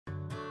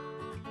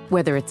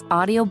Whether it's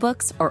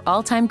audiobooks or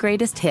all-time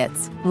greatest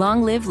hits,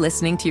 long live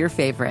listening to your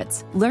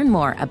favorites. Learn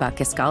more about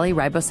Kisqali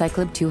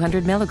Ribociclib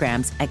 200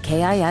 milligrams at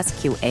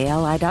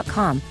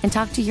KISQALI.com and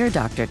talk to your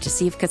doctor to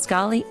see if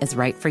Kisqali is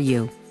right for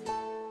you.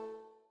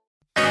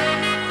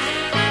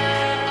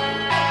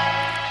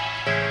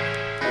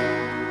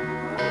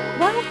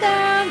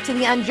 Welcome to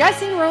the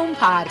Undressing Room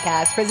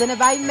podcast, presented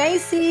by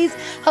Macy's,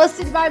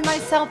 hosted by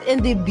myself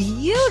and the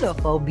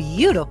beautiful,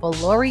 beautiful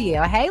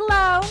L'Oreal. Hey,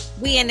 Lo.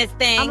 We in this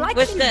thing.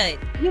 What's good?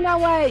 You know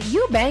what?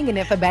 You banging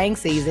it for bang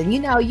season.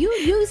 You know,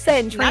 you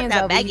setting trends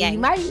over here. You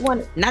might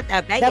want not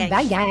that bang. The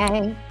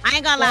bang. I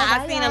ain't gonna lie.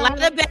 I've seen a lot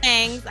of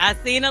bangs. I've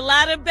seen a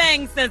lot of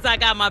bangs since I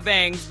got my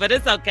bangs, but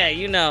it's okay,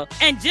 you know.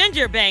 And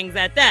ginger bangs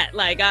at that.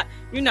 Like, I've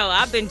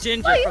been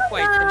ginger for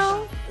quite some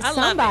time.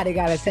 Somebody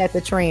got to set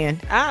the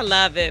trend. I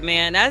love it,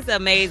 man. That's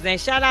amazing.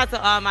 Shout out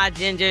to all my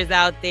gingers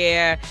out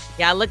there.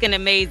 Y'all looking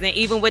amazing,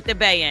 even with the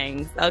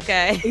bangs,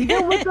 okay?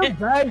 Even with the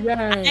bangs.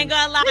 I ain't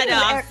gonna lie,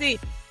 though.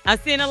 I'm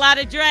seeing a lot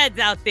of dreads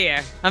out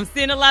there. I'm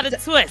seeing a lot of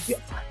twists.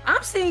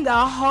 I'm seeing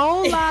a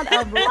whole lot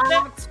of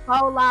locks,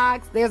 faux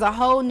locks. There's a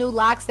whole new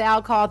lock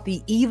style called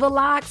the Eva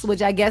locks,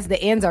 which I guess the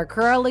ends are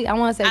curly. I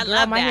want to say,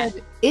 girl, my hair,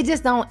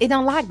 it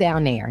don't lock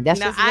down there.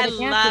 That's just what I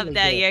love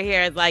that your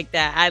hair is like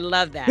that. I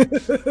love that.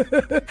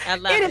 I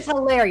love it. It is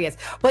hilarious.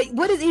 But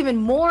what is even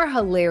more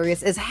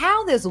hilarious is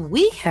how this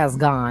week has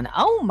gone.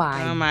 Oh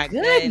my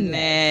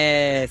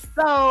goodness.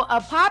 So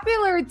a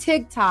popular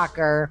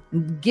TikToker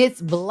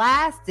gets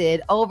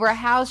blasted over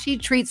how she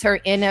treats her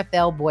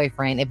NFL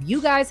boyfriend. If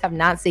you guys have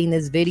not seen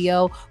this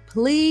video,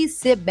 please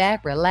sit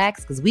back,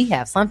 relax, because we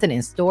have something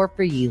in store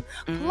for you.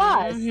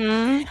 Plus,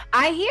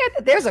 I hear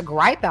that there's a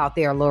gripe out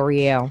there,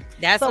 L'Oreal.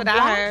 That's what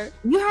I heard.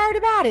 You heard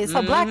about it.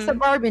 So Black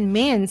suburban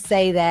men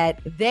say that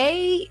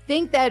they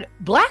think that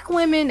Black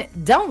women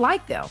don't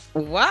like them.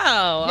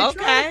 Wow, They're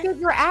trying to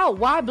figure out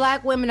why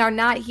Black women are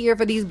not here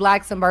for these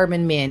Black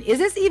suburban men. Is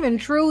this even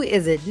true?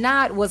 Is it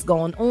not? What's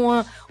going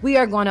on? We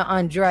are going to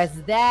undress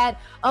that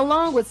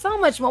along with so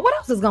much more. What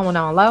else is going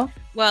on, Lo?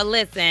 Well,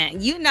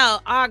 listen, you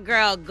know our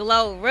girl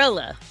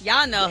Glorilla.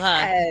 Y'all know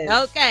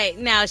her. Okay,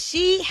 now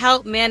she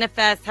helped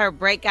manifest her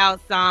breakout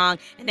song,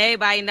 and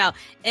everybody know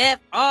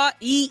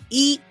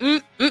F-R-E-E.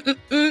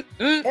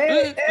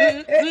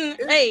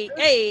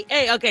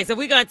 Hey. Okay, so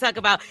we're going to talk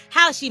about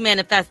how she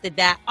manifested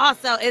that.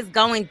 Also, it's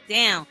going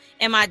down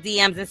in my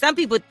DMs, and some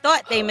people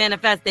thought they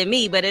manifested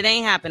me, but it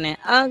ain't happening.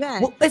 Okay.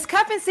 Well, it's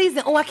cuffing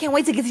season. Oh, I can't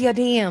wait to get to your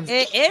DMs.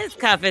 It is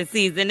cuffing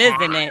season,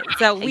 isn't it?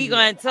 So we're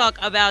going to talk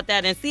about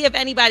that and see if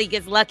anybody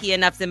gets lucky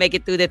enough to make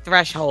it through the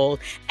threshold.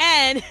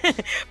 And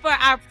for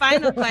our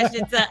final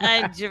question to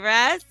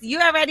undress, you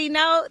already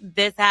know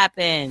this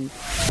happened.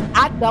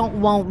 I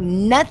don't want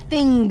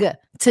nothing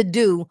to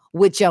do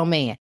with your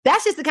man.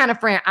 That's just the kind of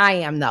friend I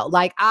am, though.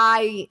 Like,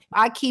 I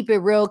keep it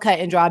real cut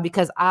and dry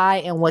because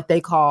I am what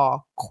they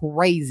call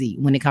crazy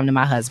when it comes to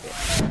my husband.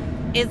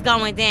 It's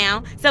going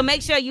down. So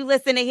make sure you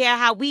listen to hear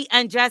how we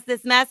undress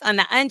this mess on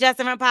the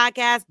Undressing Room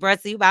podcast,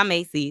 brought to you by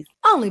Macy's.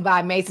 Only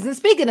by Macy's. And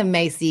speaking of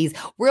Macy's,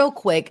 real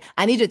quick,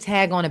 I need you to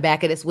tag on the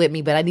back of this with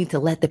me, but I need to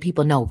let the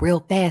people know real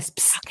fast.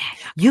 Okay.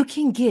 You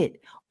can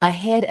get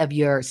ahead of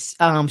your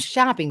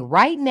shopping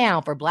right now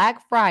for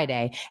Black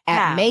Friday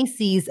at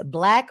Macy's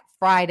Black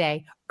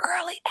Friday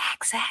Early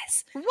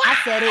Access. What? I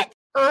said it.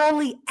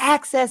 Early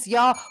access,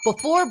 y'all.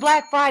 Before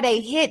Black Friday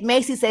hit,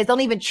 Macy's says,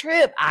 don't even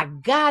trip. I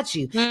got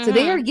you. So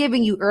they are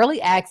giving you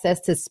early access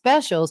to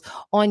specials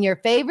on your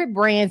favorite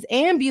brands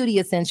and beauty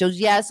essentials.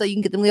 Yeah, so you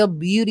can get them little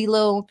beauty,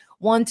 little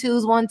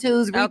one-twos,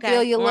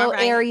 refill your little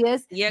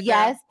areas. Yeah,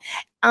 yes.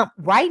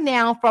 Right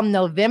now from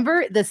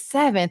November the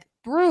 7th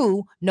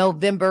through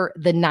November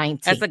the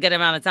 19th. That's a good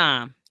amount of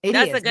time.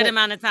 That's a good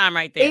amount of time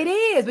right there. It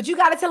is, but you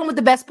got to tell them what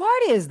the best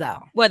part is,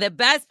 though. Well, the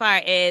best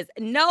part is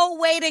no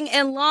waiting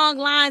in long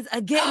lines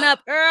of getting up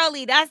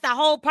early. That's the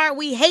whole part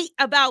we hate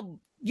about,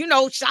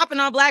 shopping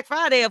on Black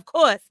Friday, of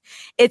course.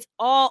 It's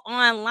all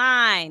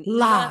online.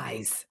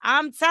 Lies.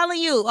 I'm telling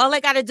you, all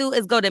I got to do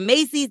is go to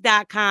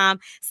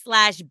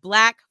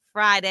Macy's.com/Black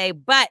Friday.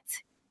 But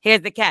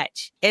here's the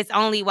catch. It's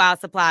only while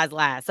supplies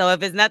last. So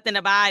if it's nothing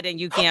to buy, then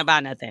you can't buy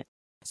nothing.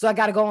 So I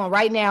got to go on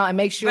right now and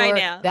make sure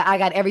that I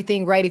got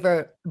everything ready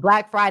for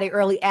Black Friday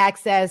early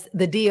access,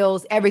 the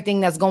deals,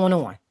 everything that's going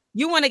on.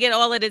 You want to get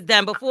all of this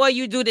done before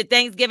you do the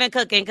Thanksgiving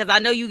cooking because I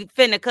know you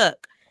finna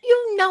cook.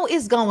 You know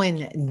it's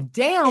going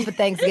down for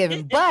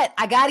Thanksgiving, but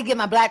I got to get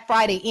my Black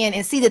Friday in.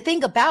 And see, the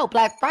thing about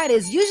Black Friday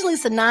is usually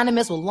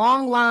synonymous with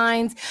long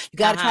lines. You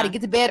got to try to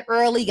get to bed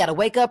early. You got to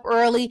wake up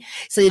early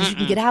so that you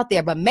can get out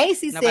there. But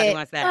Macy's said,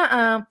 we're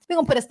going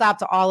to put a stop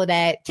to all of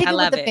that. Kick it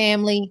with the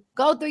family.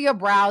 Go through your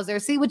browser,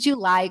 see what you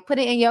like, put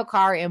it in your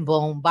car, and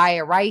boom, buy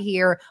it right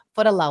here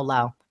for the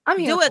low. I'm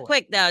here. Do it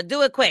quick, though.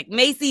 Do it quick.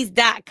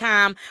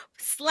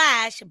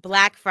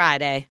 Macy's.com/Black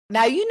Friday.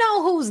 Now, you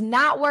know who's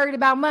not worried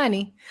about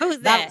money? Who's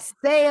that?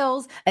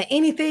 Sales or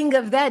anything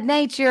of that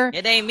nature.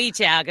 It ain't me,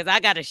 child, because I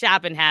got a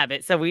shopping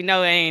habit. So we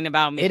know it ain't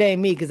about me. It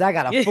ain't me because I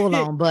got a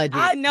full-on budget.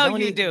 I know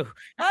you do.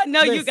 I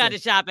know you got a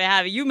shopping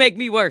habit. You make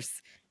me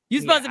worse.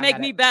 You're supposed to make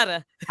me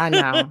better. I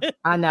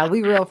know.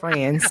 We real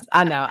friends.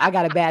 I know. I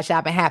got a bad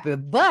shopping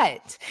habit.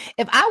 But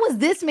if I was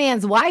this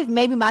man's wife,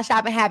 maybe my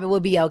shopping habit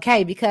would be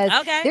okay because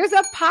there's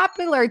a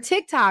popular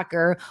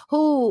TikToker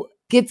who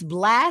gets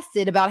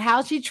blasted about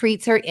how she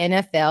treats her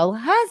NFL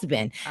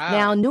husband.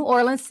 Now, New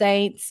Orleans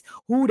Saints,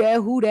 who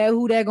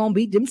that gonna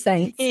beat them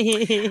Saints?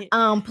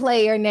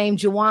 Player named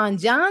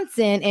Juwan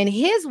Johnson and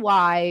his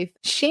wife,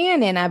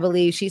 Shannon, I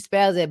believe she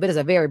spells it, but it's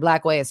a very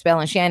black way of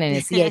spelling Shannon.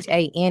 It's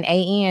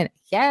Chanan.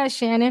 Yeah,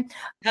 Shannon.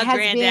 Her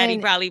granddaddy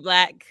probably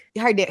black.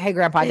 Her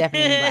grandpa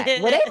definitely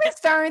black. Well, they've been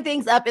stirring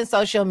things up in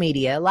social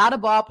media. A lot of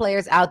ball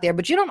players out there,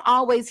 but you don't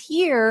always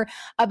hear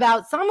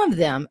about some of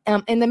them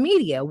in the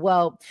media.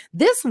 Well,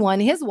 this one,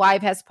 his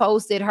wife has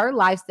posted her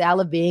lifestyle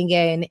of being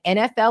an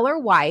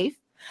NFLer wife,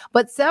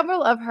 but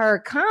several of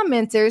her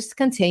commenters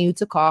continue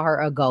to call her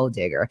a gold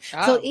digger.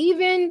 So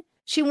even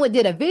she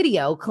did a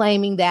video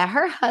claiming that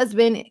her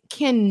husband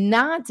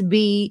cannot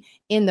be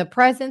in the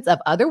presence of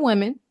other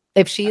women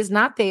if she is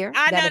not there.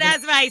 I know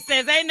that's right,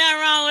 sis. Ain't nothing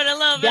wrong with a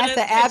little bit of That's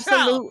an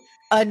absolute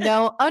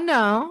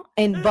no.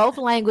 In both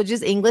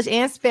languages, English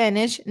and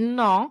Spanish,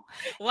 no.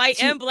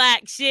 White and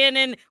black.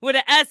 Shannon with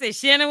an S and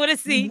Shannon with a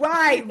C.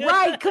 Right.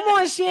 Come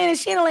on, Shannon.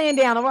 Shannon laying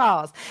down the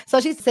laws.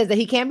 So she says that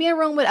he can't be in a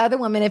room with other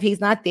women if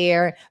he's not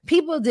there.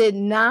 People did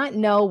not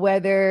know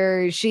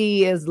whether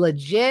she is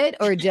legit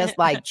or just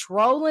like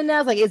trolling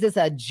us. Like, is this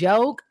a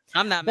joke?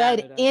 I'm not mad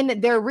at her. But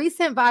in their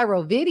recent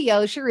viral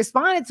video, she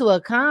responded to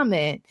a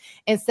comment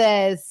and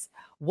says,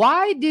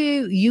 "Why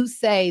do you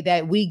say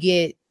that we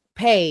get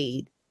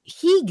paid?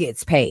 He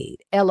gets paid.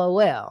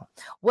 LOL."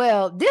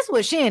 Well, this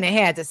was Shannon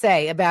had to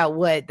say about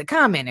what the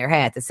commenter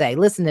had to say.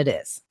 Listen to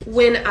this.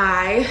 When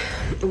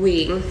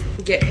we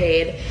get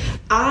paid,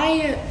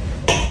 I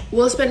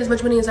will spend as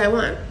much money as I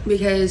want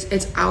because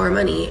it's our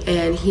money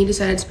and he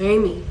decided to marry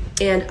me.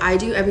 And I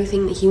do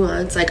everything that he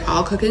wants, like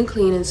I'll cook and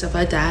clean and stuff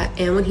like that.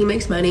 And when he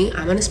makes money,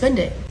 I'm gonna spend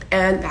it.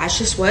 And that's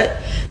just what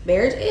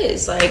marriage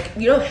is. Like,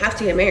 you don't have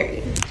to get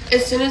married.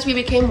 As soon as we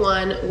became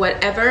one,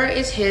 whatever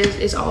is his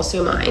is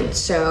also mine.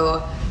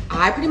 So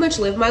I pretty much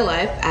live my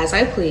life as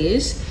I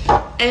please.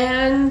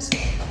 And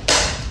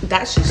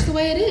that's just the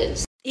way it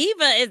is.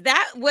 Eva, is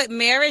that what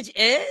marriage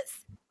is?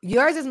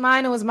 Yours is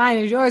mine and what's mine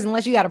is yours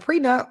unless you got a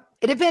prenup.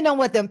 It depends on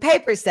what them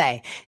papers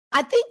say.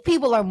 I think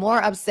people are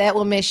more upset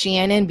with Miss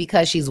Shannon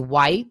because she's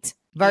white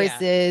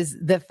versus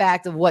the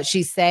fact of what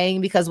she's saying,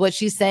 because what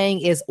she's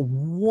saying is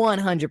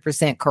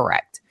 100%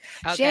 correct.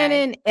 Okay.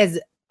 Shannon is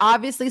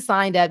obviously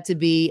signed up to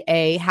be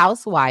a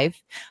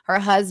housewife. Her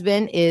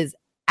husband is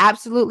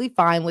absolutely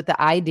fine with the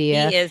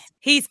idea.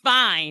 He's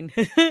fine.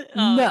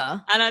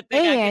 No. I don't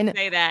think I can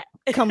say that.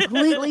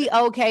 Completely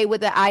okay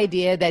with the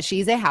idea that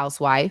she's a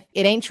housewife.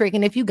 It ain't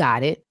tricking if you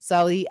got it.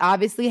 So he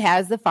obviously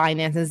has the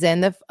finances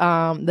and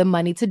the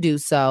money to do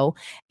so.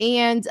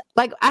 And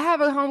like, I have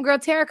a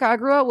homegirl, Terica, I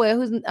grew up with,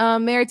 who's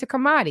married to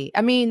Kamadi.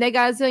 I mean, they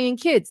got a zillion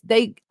kids.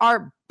 They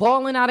are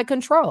balling out of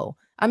control.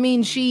 I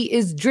mean, she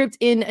is dripped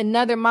in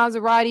another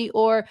Maserati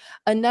or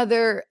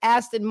another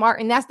Aston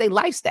Martin. That's their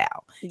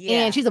lifestyle.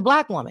 Yeah. And she's a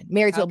black woman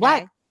married to a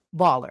black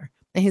baller.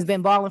 And he's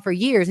been balling for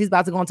years. He's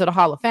about to go into the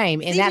Hall of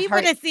Fame. And you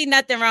wouldn't see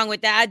nothing wrong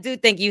with that. I do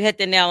think you hit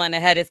the nail on the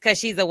head. It's because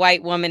she's a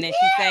white woman and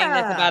she's saying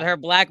this about her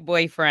black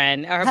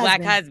boyfriend or her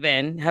black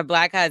husband.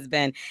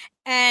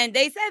 And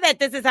they say that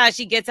this is how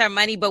she gets her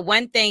money. But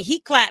one thing, he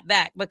clapped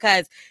back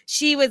because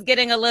she was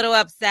getting a little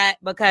upset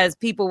because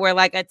people were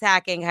like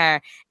attacking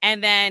her.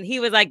 And then he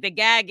was like, the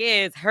gag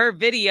is her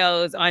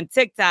videos on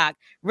TikTok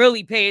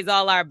really pays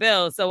all our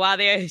bills. So while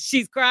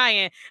she's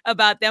crying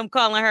about them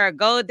calling her a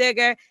gold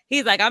digger,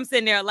 he's like, I'm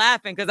sitting there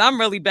laughing because I'm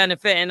really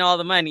benefiting all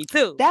the money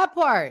too. That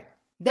part.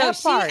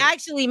 She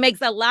actually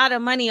makes a lot of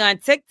money on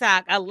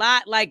TikTok, a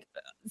lot, like,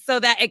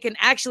 so that it can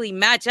actually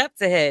match up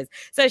to his.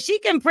 So she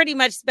can pretty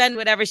much spend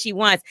whatever she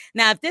wants.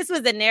 Now, if this was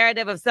a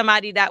narrative of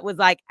somebody that was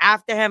like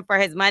after him for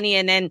his money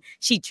and then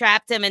she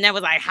trapped him and then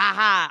was like,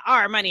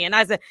 our money. And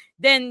I said,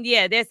 then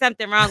yeah, there's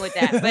something wrong with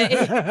that.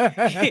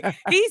 But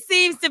he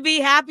seems to be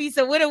happy.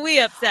 So what are we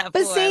upset for?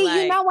 But see,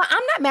 you know what?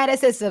 I'm not mad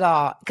at this at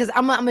all because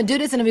I'm going to do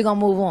this and then we're going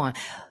to move on.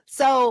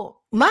 So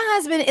my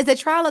husband is a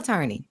trial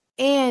attorney.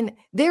 And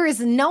there is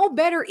no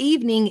better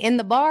evening in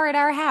the bar at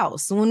our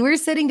house when we're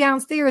sitting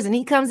downstairs and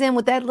he comes in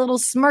with that little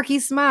smirky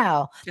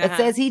smile that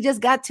says he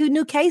just got 2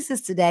 new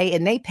cases today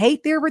and they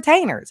paid their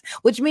retainers,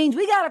 which means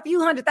we got a few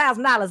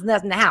 $100,000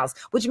 left in the house,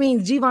 which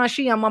means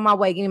Givenchy, I'm on my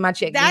way, give me my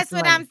check. That's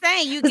what I'm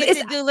saying. You get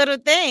to do little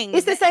things.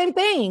 It's the same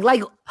thing.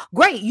 Like,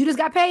 great, you just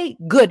got paid?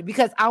 Good,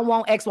 because I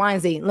want X, Y,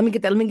 and Z. Let me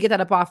get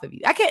that up off of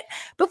you. I can't,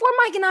 before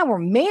Mike and I were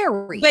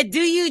married. But do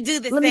you do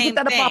the same thing? Let me get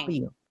that up off of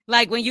you.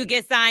 Like when you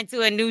get signed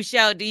to a new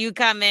show, do you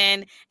come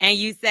in and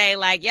you say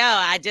like, yo,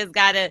 I just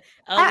got a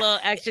little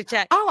extra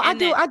check? Oh, I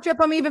do. I drip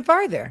them even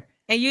further.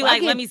 And you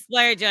let me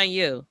splurge on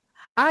you.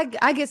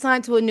 I get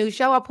signed to a new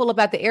show. I pull up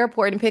at the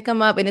airport and pick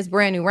him up in his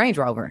brand new Range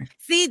Rover.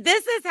 See,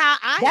 this is how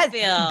I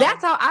feel.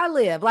 That's how I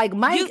live. Like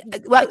Mike,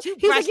 he's like, you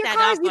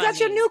got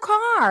your new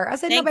car. I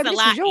said, no, baby,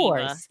 this is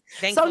yours.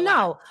 So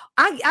no,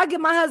 I give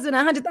my husband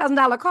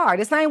 $100,000 car.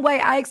 The same way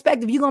I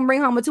expect if you're gonna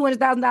bring home a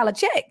 $200,000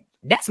 check.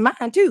 That's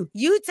mine too.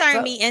 You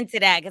turned me into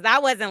that because I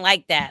wasn't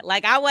like that.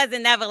 Like I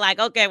wasn't never like,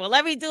 okay, well,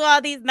 let me do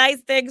all these nice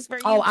things for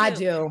you. Oh, I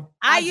do.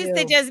 I used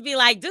to just be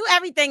like, do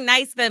everything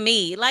nice for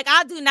me. Like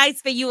I'll do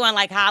nice for you on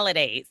like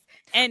holidays.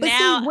 And but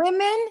now, see,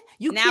 women,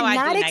 you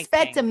cannot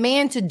expect a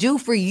man to do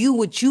for you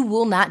what you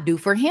will not do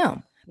for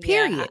him.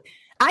 Period. Yeah.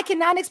 I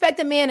cannot expect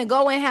a man to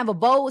go and have a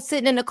bowl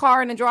sitting in the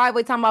car in the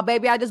driveway talking about,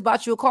 baby, I just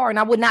bought you a car, and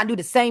I would not do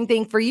the same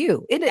thing for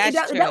you.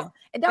 That's true.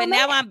 But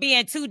now I'm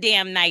being too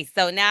damn nice,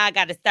 so now I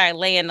got to start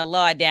laying the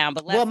law down.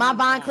 But well, my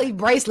Von Cleef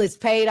bracelet's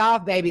paid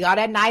off, baby. All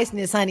that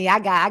niceness, honey. I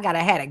gotta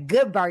had a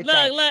good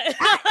birthday. Look.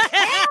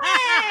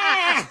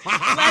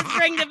 Let's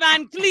bring the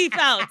Von Cleef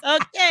out,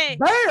 okay?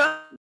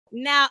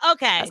 Now,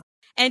 okay.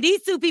 And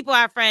these two people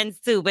are friends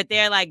too, but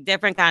they're like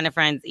different kind of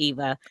friends,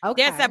 Eva.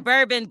 Okay. They're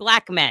suburban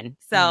Black men.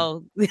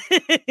 So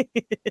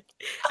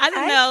I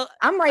don't know.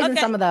 I'm raising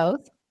some of those.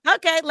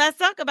 Okay, let's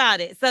talk about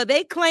it. So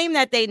they claim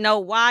that they know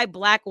why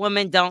Black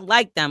women don't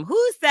like them.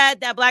 Who said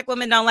that Black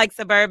women don't like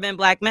suburban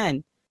Black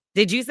men?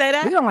 Did you say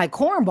that? We don't like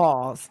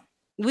cornballs.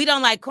 We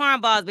don't like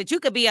cornballs, but you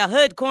could be a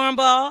hood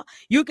cornball.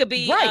 You could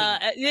be,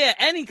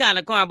 any kind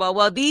of cornball.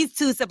 Well, these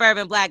two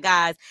suburban Black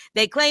guys,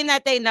 they claim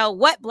that they know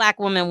what Black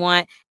women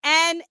want,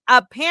 and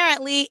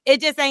apparently it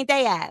just ain't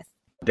they ass.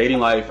 Dating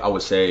life, I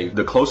would say,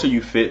 the closer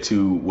you fit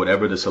to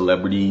whatever the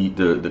celebrity,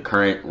 the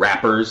current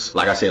rappers,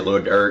 like I said,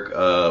 Lil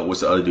Durk, what's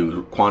the other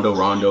dude, Quando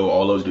Rondo,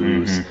 all those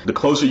dudes. The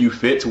closer you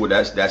fit to what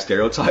that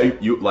stereotype,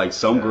 you like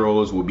some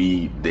girls will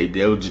be,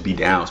 they'll just be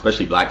down,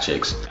 especially Black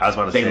chicks. I was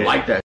about to say, they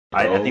like that.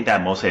 I think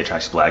that mostly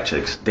attracts Black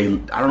chicks.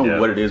 I don't know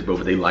what it is, bro,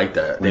 but they like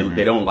that.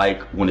 They don't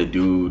like when a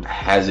dude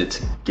has it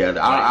together.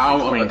 I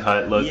don't clean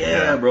cut look.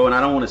 Yeah, bro, and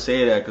I don't want to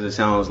say that because it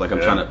sounds like I'm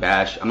trying to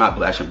bash. I'm not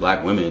bashing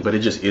Black women, but it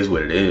just is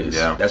what it is.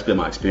 Yeah, that's been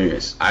my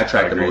experience. I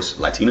attract the most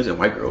Latinas and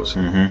white girls.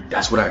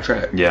 That's what I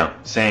attract. Yeah,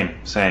 same.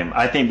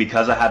 I think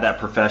because I have that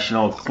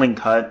professional, clean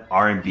cut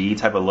R&B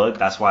type of look,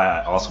 that's why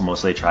I also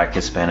mostly attract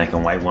Hispanic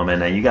and white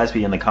women. And you guys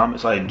be in the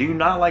comments like, do you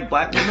not like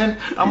Black women?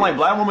 I'm like,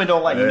 Black women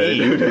don't like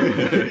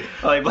me.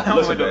 Like.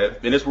 Listen, man,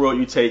 in this world,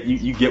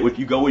 you get what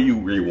you go where you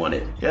really want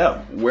it.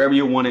 Yeah, wherever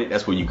you want it,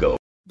 that's where you go.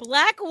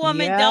 Black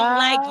women don't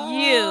like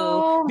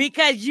you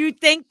because you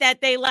think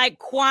that they like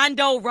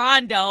Quando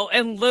Rondo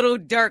and Little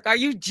Durk. Are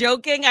you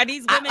joking? Are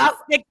these women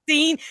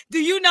 16? Do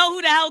you know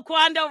who the hell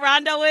Quando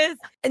Rondo is?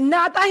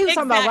 No, I thought he was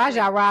talking about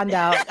Rajon Rondo.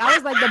 I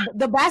was like,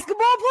 the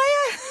basketball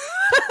player?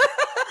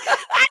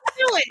 I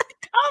knew it.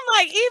 I'm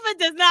like, Eva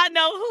does not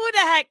know who the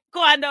heck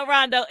Quando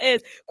Rondo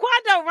is.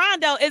 Quando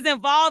Rondo is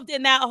involved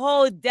in that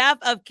whole death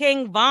of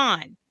King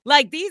Von.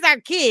 Like, these are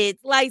kids.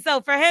 Like,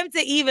 so for him to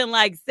even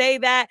like say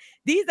that,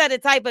 these are the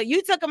type of,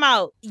 you took him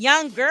out,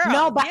 young girl.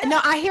 No, but no,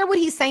 I hear what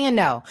he's saying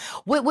though.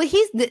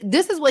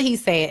 This is what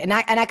he's saying, and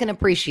I can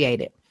appreciate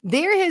it.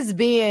 There has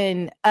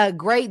been a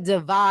great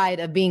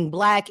divide of being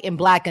Black and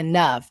Black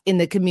enough in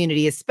the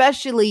community,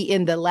 especially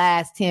in the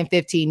last 10,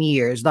 15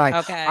 years.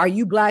 Like, Are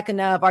you Black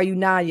enough? Are you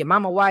not? Your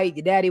mama white,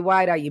 your daddy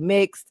white? Are you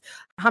mixed?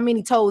 How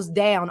many toes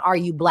down are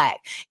you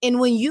Black?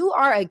 And when you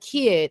are a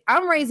kid,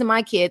 I'm raising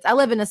my kids. I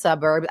live in a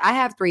suburb. I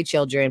have 3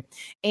 children,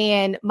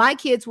 and my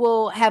kids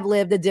will have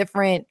lived a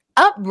different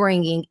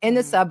upbringing in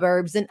the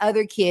suburbs than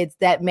other kids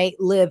that may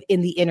live in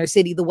the inner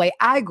city the way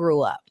I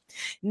grew up.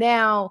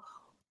 Now,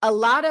 a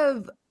lot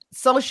of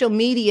social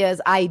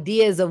media's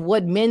ideas of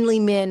what manly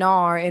men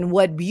are and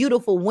what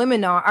beautiful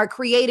women are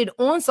created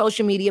on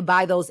social media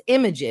by those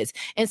images.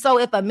 And so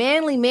if a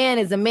manly man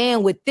is a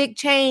man with thick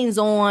chains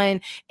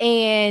on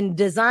and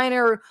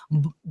designer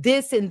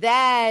this and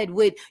that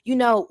with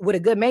a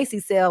good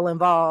Macy's sale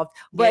involved,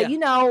 but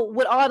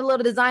with all the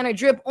little designer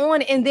drip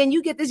on, and then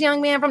you get this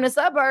young man from the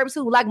suburbs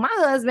who, like my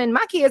husband,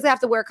 my kids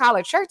have to wear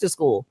collared shirts to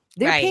school.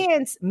 Their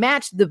pants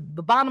match the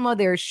bottom of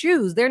their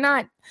shoes. They're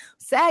not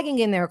sagging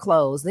in their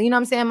clothes. You know what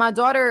I'm saying? My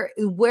daughter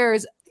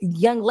wears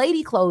young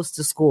lady clothes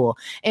to school.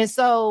 And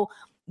so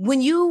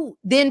when you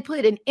then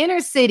put an inner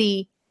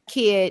city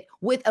kid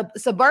with a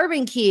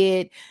suburban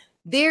kid,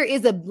 there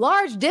is a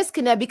large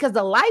disconnect because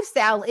the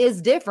lifestyle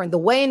is different. The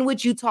way in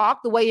which you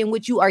talk, the way in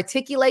which you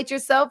articulate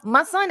yourself.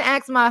 My son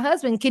asked my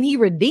husband, can he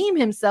redeem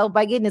himself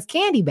by getting his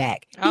candy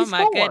back? He's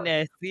 4.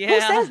 Goodness. Yeah. Who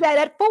says that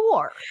at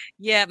 4?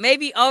 Yeah,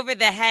 maybe over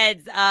the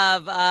heads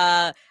of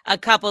a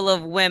couple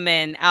of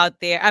women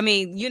out there. I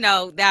mean,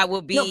 that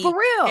would be for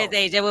real. His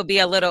age. It would be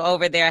a little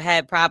over their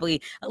head,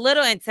 probably a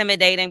little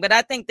intimidating. But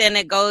I think then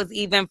it goes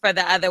even for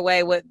the other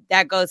way.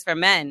 That goes for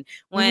men.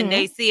 When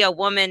they see a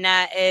woman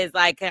that is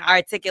like can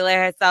articulate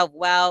handling herself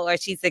well or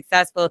she's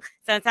successful,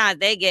 sometimes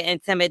they get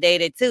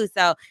intimidated too.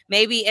 So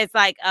maybe it's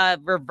like a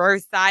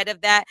reverse side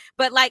of that.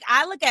 But like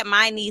I look at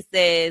my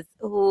nieces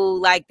who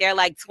like they're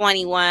like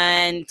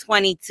 21,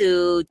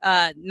 22,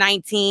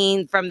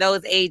 19 from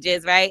those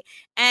ages, right?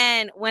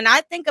 And when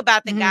I think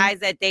about the guys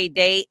that they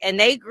date and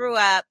they grew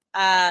up,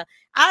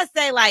 I'll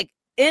say like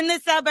in the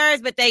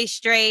suburbs, but they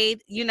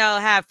strayed, you know,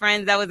 have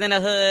friends that was in the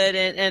hood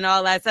and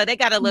all that. So they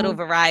got a little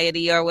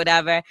variety or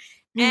whatever.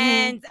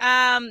 And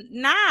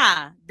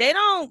nah, they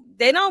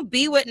don't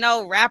be with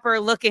no rapper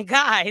looking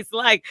guys.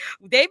 Like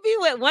they be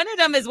with, one of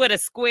them is with a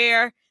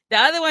square, the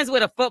other one's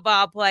with a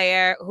football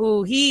player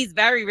who he's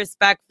very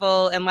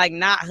respectful and like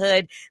not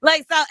hood.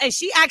 Like so, and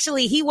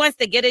he wants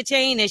to get a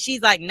chain and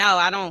she's like, no,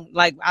 I don't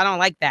like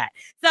that.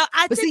 So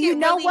but see, you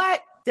know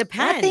what?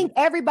 Depends. I think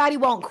everybody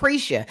want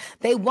Creesha.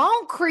 They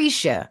want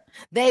Creesha.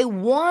 They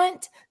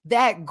want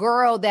that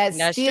girl that's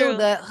still true.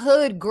 The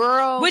hood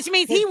girl. Which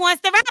means he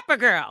wants the rapper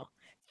girl.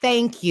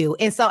 Thank you.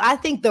 And so I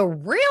think the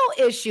real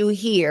issue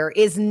here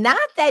is not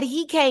that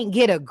he can't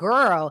get a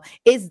girl,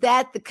 is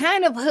that the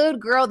kind of hood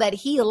girl that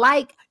he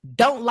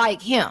don't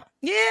like him.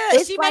 Yeah,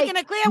 it's she like, making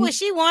it clear what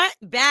she want.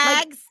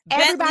 Bags. Like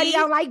everybody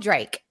don't like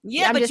Drake.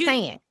 Yeah, I'm but just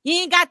saying. You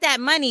ain't got that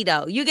money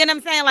though. You get what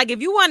I'm saying? Like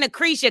if you want a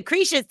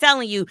Creesha's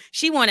telling you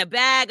she want a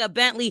bag, a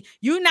Bentley,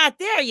 you're not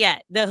there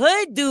yet. The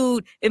hood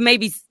dude, it may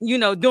be, you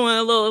know, doing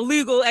a little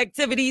illegal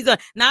activities, or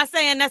not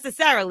saying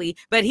necessarily,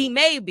 but he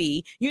may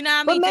be, you know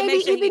what I mean? But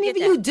maybe even if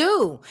you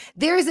do,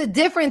 there's a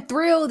different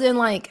thrill than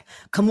like,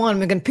 come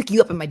on, I'm going to pick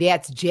you up in my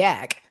dad's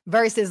Jack.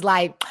 Versus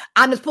like,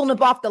 I'm just pulling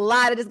up off the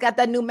lot. I just got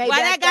that new Maybach.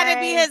 Why that gotta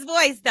be his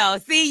voice though?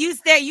 See,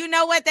 you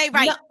know what they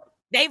write. No,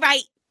 they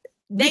write.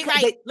 Look at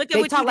what you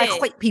did. They talk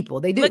like white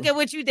people. They do. Look at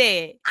what you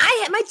did.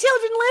 My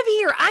children live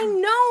here. I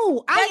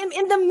know. I am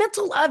in the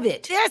middle of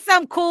it. There's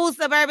some cool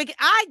suburban.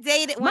 I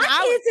dated when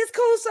kids is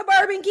cool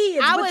suburban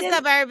kids. I was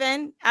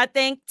suburban, I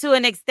think, to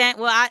an extent.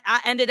 Well,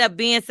 I ended up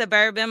being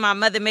suburban. My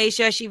mother made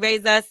sure she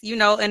raised us, you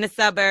know, in the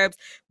suburbs.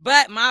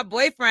 But my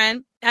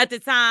boyfriend at the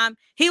time,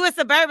 he was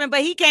suburban,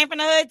 but he came from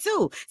the hood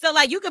too. So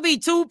like you could be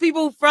two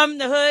people from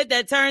the hood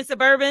that turn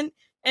suburban.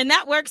 And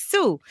that works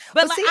too.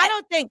 But like, I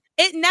don't think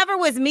it never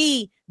was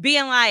me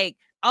being like,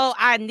 oh,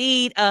 I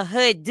need a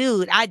hood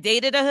dude. I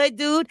dated a hood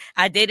dude.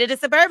 I dated a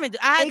suburban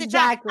dude. I had to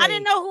try. I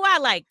didn't know who I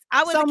liked.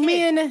 I was so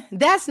men,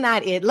 that's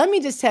not it. Let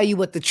me just tell you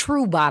what the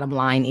true bottom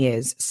line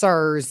is,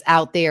 sirs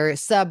out there,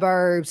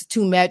 suburbs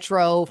to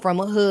metro, from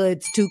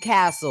hoods to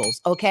castles.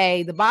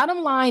 Okay. The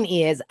bottom line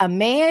is a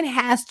man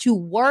has to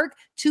work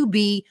to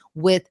be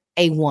with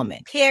a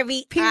woman.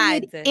 Period.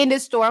 In the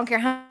store. I don't care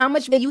how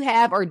much you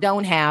have or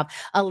don't have.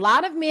 A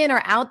lot of men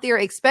are out there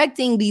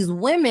expecting these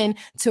women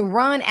to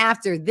run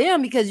after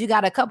them because you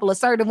got a couple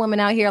assertive women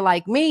out here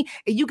like me.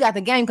 And you got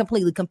the game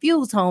completely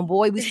confused,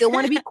 homeboy. We still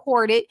want to be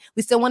courted.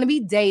 We still want to be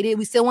dated.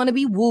 We still want to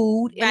be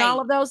wooed and all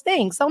of those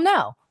things. So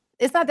no.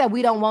 It's not that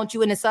we don't want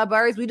you in the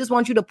suburbs. We just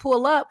want you to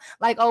pull up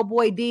like old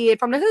boy did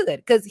from the hood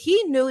because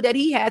he knew that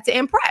he had to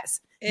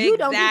impress. Exactly. You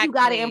don't think you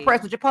got to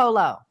impress with your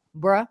polo,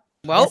 bruh.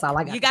 Well,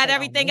 you got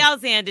everything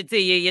else handed to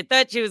you. You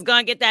thought you was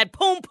going to get that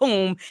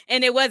poom,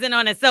 and it wasn't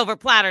on a silver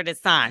platter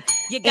this time.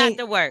 You got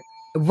to work.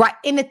 Right.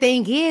 And the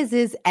thing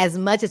is as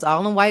much as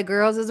all the white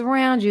girls is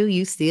around you,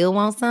 you still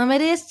want some of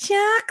this chocolate.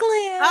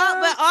 Oh,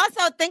 but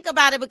also think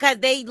about it because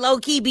they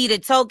low-key be the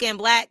token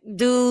black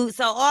dude.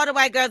 So all the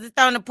white girls is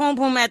throwing the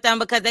poom at them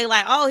because they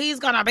like, oh, he's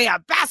going to be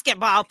a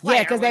basketball player.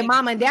 Yeah, because their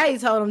mama and daddy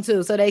told them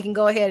to, so they can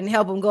go ahead and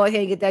help them go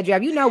ahead and get that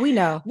job. You know, we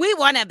know. We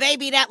want a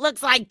baby that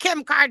looks like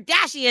Kim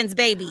Kardashian's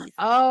babies.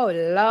 Oh,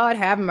 Lord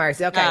have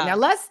mercy. Okay, now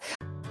let's...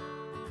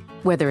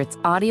 Whether it's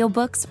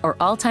audiobooks or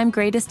all-time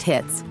greatest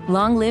hits,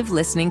 long live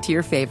listening to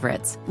your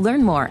favorites.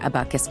 Learn more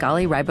about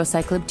Kisqali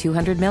Ribociclib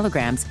 200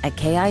 milligrams at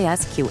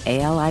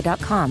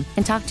KISQALI.com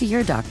and talk to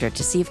your doctor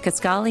to see if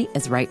Kisqali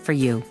is right for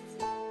you.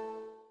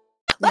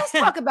 Let's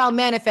talk about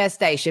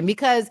manifestation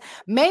because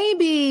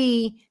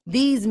maybe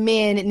these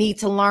men need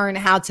to learn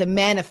how to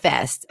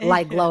manifest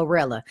like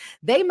Glorilla.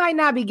 They might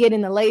not be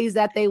getting the ladies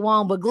that they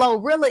want, but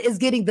Glorilla is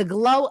getting the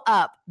glow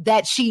up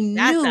that she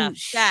knew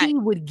she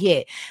would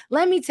get.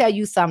 Let me tell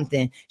you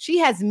something. She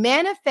has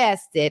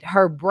manifested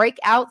her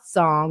breakout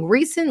song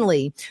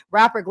recently.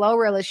 Rapper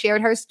Glorilla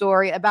shared her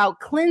story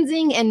about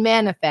cleansing and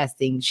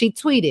manifesting. She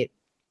tweeted,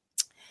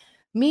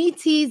 me,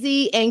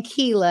 TZ, and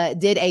Keela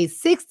did a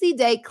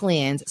 60-day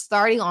cleanse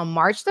starting on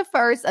March the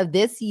 1st of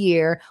this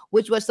year,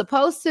 which was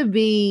supposed to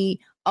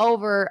be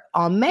over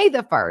on May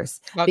the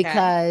 1st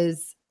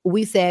because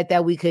we said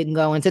that we couldn't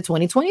go into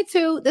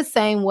 2022 the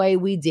same way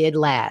we did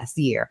last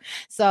year.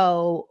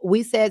 So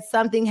we said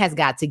something has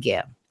got to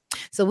give.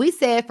 So we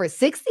said for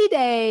 60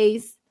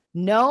 days,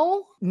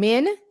 no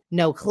men,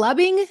 no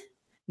clubbing,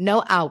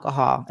 no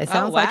alcohol. It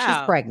sounds like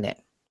she's pregnant.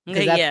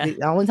 That's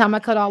the only time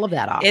I cut all of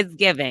that off. It's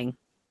giving.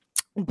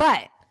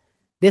 But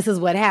this is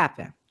what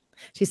happened.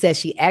 She says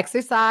she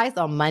exercised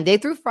on Monday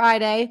through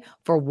Friday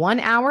for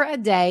 1 hour a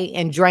day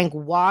and drank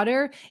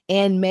water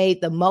and made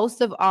the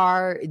most of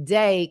our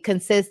day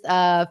consist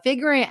of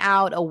figuring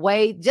out a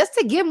way just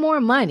to get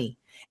more money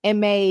and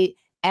made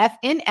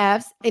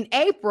FNFs in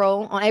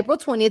April, on April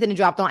 20th, and it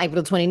dropped on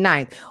April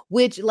 29th,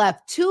 which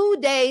left 2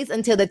 days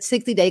until the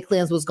 60-day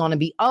cleanse was going to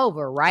be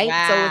over, right?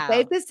 Wow. So it's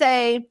safe to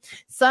say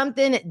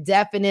something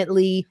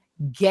definitely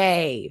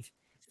gave.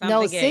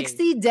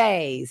 60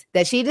 days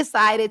that she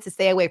decided to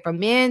stay away from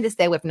men, to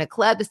stay away from the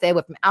club, to stay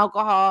away from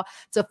alcohol,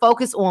 to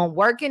focus on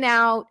working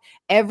out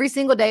every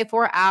single day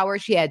for an hour.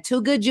 She had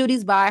 2 good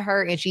Judys by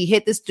her and she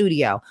hit the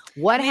studio.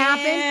 What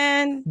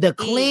happened? The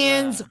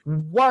cleanse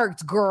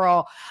worked,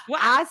 girl. What?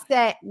 I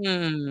said,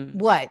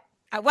 what?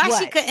 Why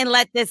she couldn't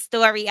let this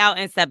story out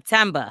in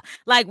September?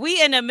 Like,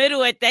 we in the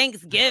middle of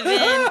Thanksgiving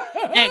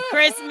and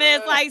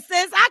Christmas. Like,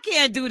 sis, I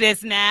can't do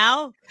this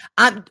now.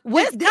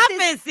 It's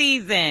cuffing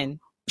season.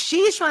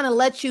 She's trying to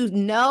let you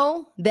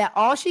know that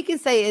all she can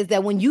say is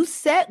that when you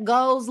set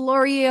goals,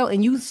 L'Oreal,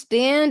 and you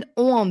stand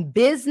on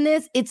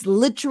business, it's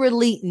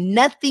literally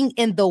nothing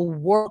in the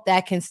world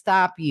that can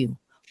stop you.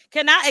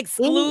 Can I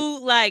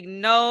exclude like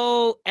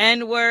no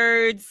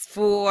N-words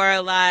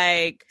for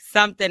like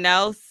something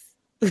else?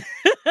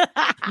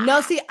 No,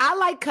 see, I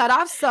like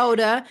cutoff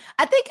soda.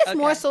 I think it's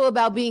more so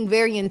about being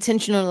very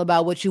intentional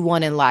about what you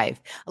want in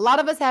life. A lot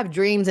of us have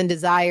dreams and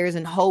desires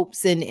and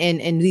hopes and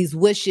these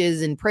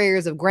wishes and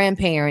prayers of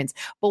grandparents.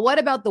 But what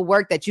about the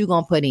work that you're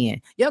going to put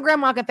in? Your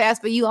grandma can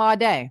fast for you all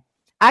day.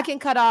 I can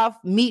cut off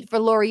meat for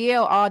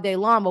L'Oreal all day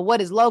long, but what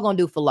is Lo going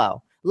to do for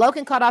Lo? Lo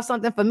can cut off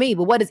something for me,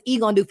 but what is E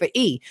going to do for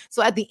E?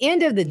 So at the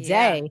end of the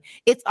day,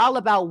 it's all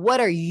about what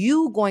are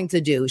you going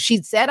to do?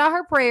 She said all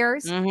her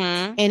prayers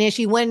and then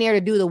she went in there to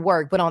do the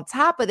work. But on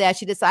top of that,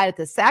 she decided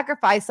to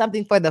sacrifice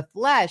something for the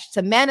flesh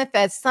to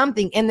manifest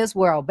something in this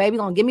world. Baby,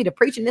 gonna give me the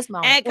preaching this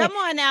moment. And come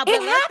on now,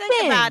 but let's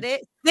think about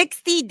it.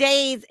 60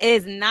 days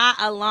is not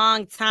a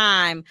long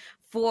time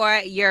for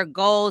your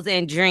goals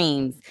and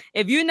dreams.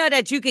 If you know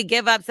that you could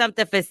give up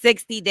something for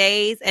 60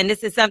 days, and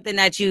this is something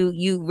that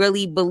you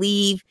really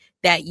believe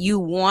that you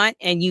want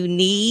and you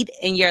need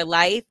in your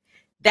life,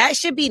 that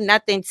should be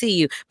nothing to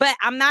you. But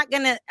I'm not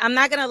gonna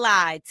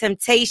lie.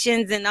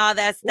 Temptations and all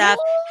that stuff,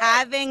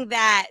 having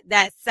that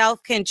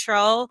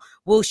self-control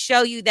will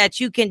show you that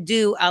you can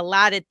do a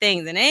lot of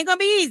things. And it ain't gonna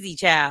be easy,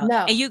 child. No,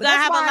 and you're gonna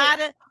have a lot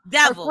of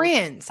devils.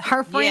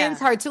 Her friends,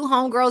 her 2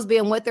 homegirls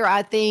being with her,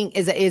 I think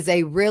is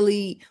a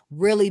really,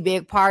 really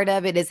big part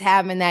of it, is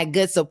having that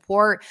good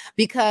support.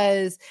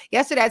 Because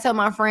yesterday I told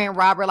my friend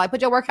Robert, like,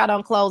 put your workout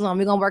on clothes on,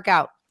 we're gonna work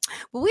out.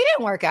 But we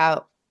didn't work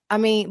out. I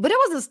mean, but it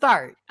was a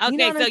start.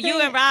 Okay, so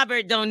you and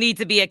Robert don't need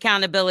to be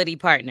accountability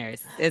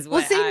partners.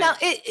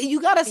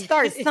 You got to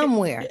start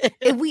somewhere.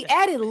 If we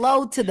added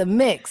Lo to the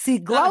mix, see,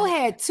 Glow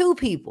had 2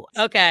 people.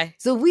 Okay.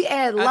 So we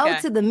add Lo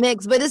to the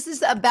mix, but it's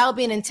just about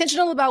being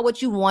intentional about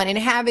what you want and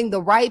having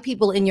the right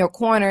people in your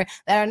corner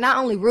that are not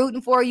only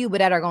rooting for you, but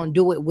that are going to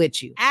do it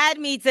with you. Add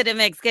me to the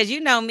mix, because you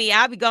know me,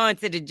 I'll be going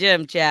to the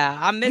gym, child.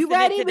 I'm missing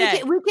it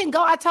today. We can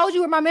go. I told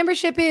you where my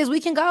membership is. We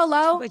can go,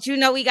 Lo. But you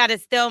know, we got to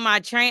steal my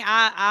train.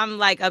 I'm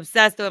like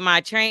obsessed with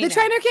my trainer. The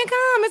trainer can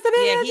come. It's the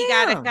best. He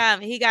gotta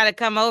come. He gotta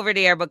come over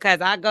there because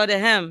I go to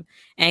him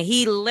and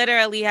he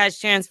literally has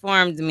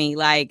transformed me.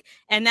 Like,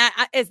 and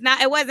that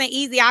it wasn't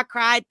easy. I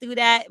cried through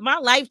that. My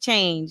life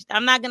changed.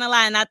 I'm not gonna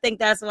lie, and I think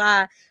that's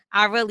why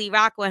I really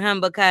rock with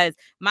him, because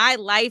my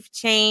life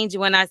changed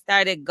when I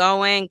started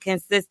going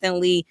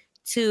consistently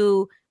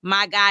to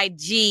my guy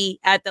G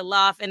at the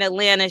Loft in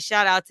Atlanta.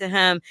 Shout out to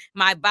him.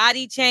 My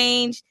body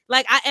changed.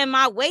 Like, and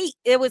my weight,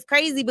 it was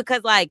crazy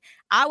because like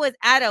I was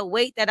at a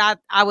weight that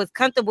I was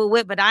comfortable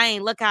with, but I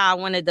ain't look how I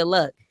wanted to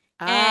look.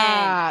 He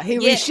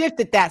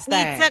reshifted that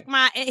thing.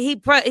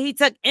 He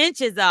took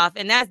inches off,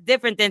 and that's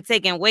different than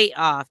taking weight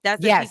off.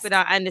 That's what people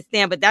don't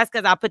understand, but that's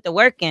because I put the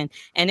work in,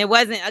 and it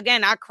wasn't.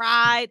 Again, I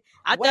cried.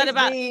 I thought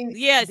about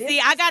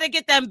see, I gotta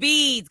get them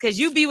beads because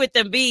you be with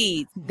them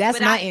beads. That's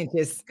my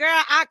inches, girl.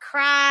 I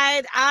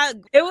cried.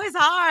 It was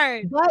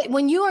hard. But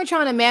when you are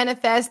trying to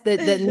manifest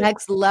the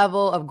next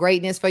level of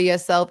greatness for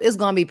yourself, it's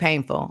gonna be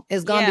painful.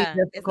 It's gonna be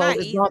difficult.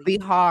 It's gonna be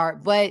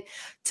hard. But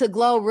to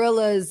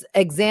Glorilla's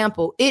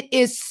example, it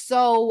is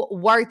so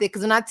worth it.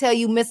 Because when I tell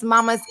you, Miss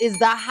Mamas is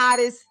the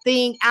hottest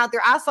thing out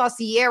there. I saw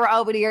Sierra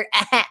over there.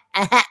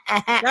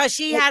 No,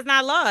 she has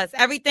not lost.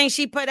 Everything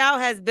she put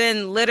out has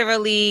been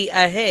literally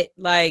a hit.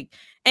 Like,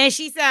 and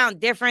she sounds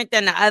different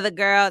than the other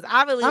girls.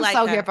 I really like her.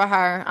 I'm so here for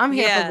her. I'm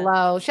here for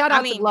Glow. Shout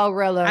out to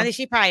Glorilla. I think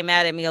she probably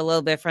mad at me a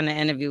little bit from the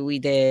interview we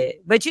did.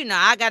 But you know,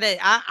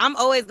 I'm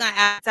always gonna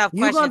ask tough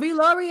questions. You're gonna be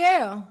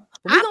L'Oreal.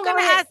 I'm going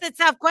to ask the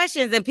tough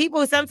questions, and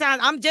people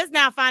sometimes, I'm just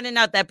now finding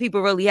out that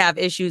people really have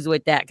issues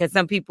with that, because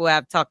some people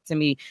have talked to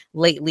me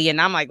lately,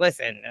 and I'm like,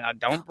 listen,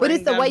 don't. But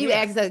it's the way you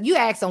ask them. You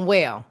ask them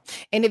well,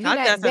 and if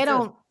they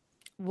don't.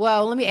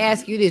 Well, let me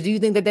ask you this: do you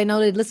think that they know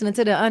they're listening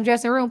to the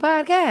Undressing Room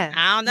podcast?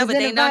 I don't know, but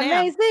they know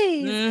now.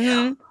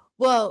 Macy's.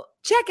 Well,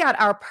 check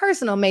out our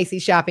personal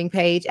Macy's shopping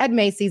page at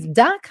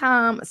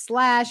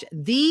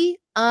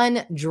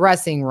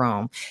Macy's.com/theundressing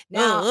room.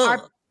 Now,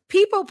 are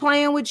people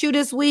playing with you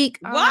this week?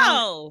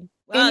 Whoa.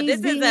 Well,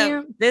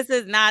 this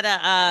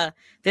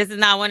is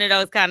not one of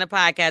those kind of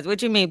podcasts.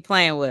 What you mean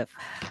playing with?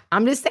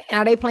 I'm just saying,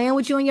 are they playing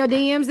with you in your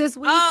DMs this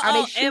week? Are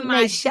they shooting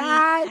their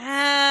shots?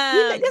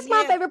 This is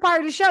my favorite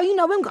part of the show. You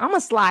know, I'm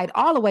gonna slide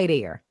all the way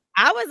there.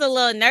 I was a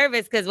little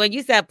nervous because when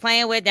you said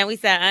playing with, then we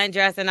said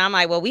undress, and I'm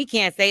like, well, we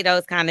can't say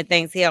those kind of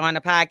things here on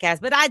the podcast.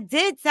 But I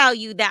did tell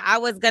you that I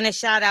was going to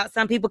shout out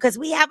some people because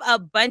we have a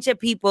bunch of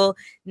people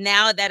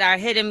now that are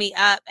hitting me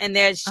up and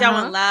they're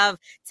showing love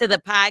to the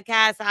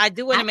podcast. So I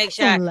do want to make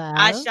sure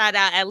I shout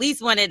out at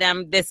least one of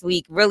them this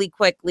week really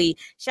quickly.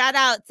 Shout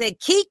out to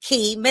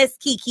Kiki, Miss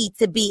Kiki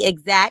to be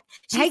exact.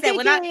 She said,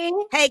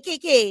 hey,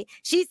 Kiki.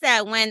 She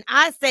said, when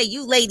I say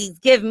you ladies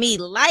give me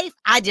life,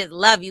 I just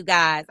love you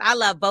guys. I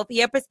love both of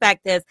your perspectives.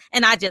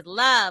 And I just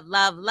love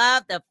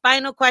the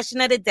final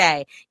question of the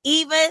day.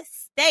 Eva,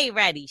 stay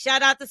ready.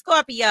 Shout out to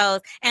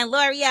Scorpios. And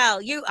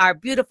L'Oreal, you are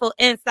beautiful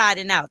inside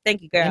and out.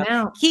 Thank you,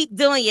 girl. Keep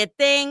doing your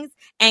things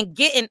and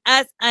getting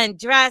us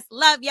undressed.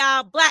 Love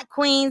y'all. Black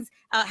Queens.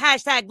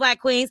 Hashtag Black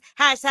Queens.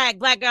 Hashtag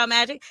Black Girl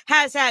Magic.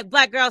 Hashtag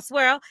Black Girl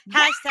Swirl.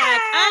 Hashtag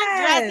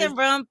Undressing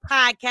Room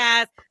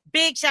Podcast.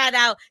 Big shout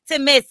out to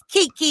Miss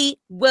Kiki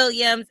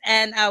Williams.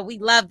 And we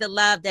love the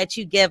love that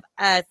you give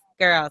us.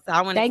 Girl, so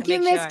I want to thank you,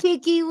 Miss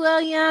Kiki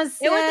Williams.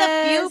 It was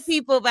a few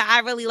people, but I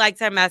really liked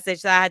her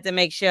message, so I had to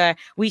make sure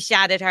we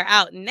shouted her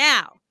out.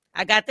 Now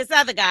I got this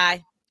other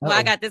guy. Well,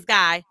 I got this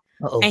guy,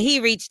 and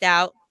he reached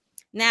out.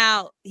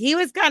 Now he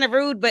was kind of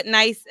rude but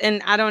nice,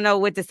 and I don't know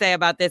what to say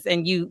about this.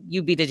 And you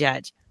be the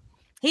judge.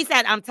 He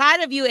said, "I'm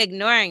tired of you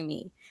ignoring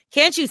me.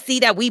 Can't you see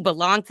that we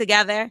belong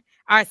together?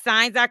 Our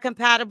signs are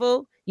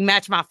compatible. You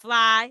match my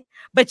fly,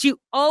 but you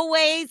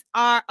always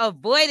are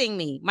avoiding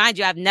me." Mind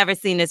you, I've never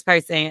seen this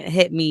person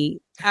hit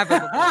me ever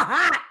before.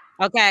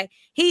 Okay.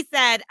 He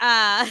said,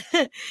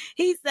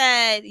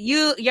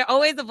 you're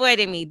always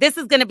avoiding me. This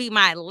is going to be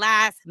my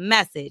last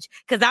message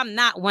because I'm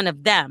not one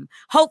of them.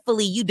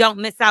 Hopefully you don't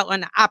miss out on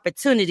the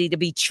opportunity to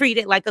be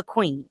treated like a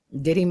queen.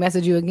 Did he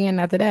message you again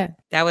after that?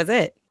 That was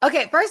it.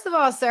 Okay. First of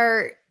all,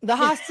 sir, the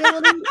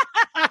hostility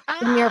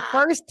in your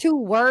first two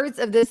words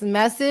of this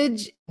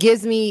message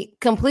gives me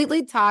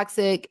completely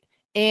toxic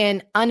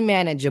and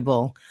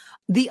unmanageable.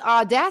 The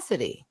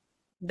audacity.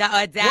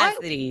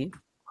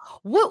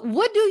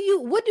 What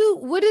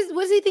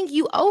does he think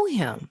you owe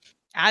him?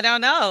 I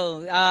don't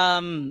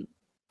know.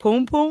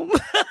 Poom poom.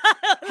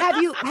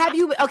 Have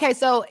you okay,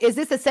 so is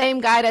this the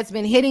same guy that's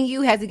been hitting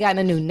you? Has he gotten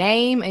a new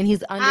name and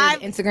he's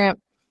under Instagram?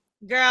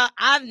 Girl,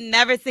 I've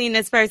never seen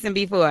this person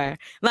before.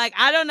 Like,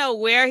 I don't know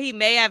where he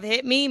may have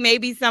hit me,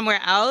 maybe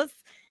somewhere else.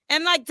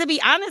 And like, to be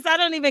honest, I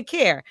don't even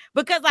care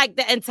because like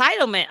the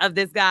entitlement of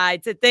this guy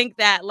to think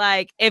that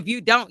like, if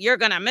you don't, you're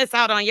going to miss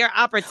out on your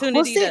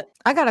opportunity.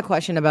 I got a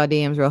question about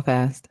DMs real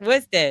fast.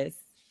 What's this?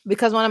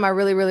 Because one of my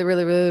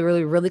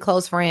really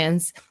close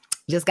friends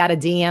just got a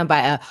DM by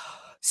a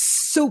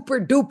super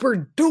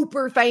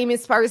duper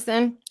famous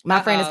person.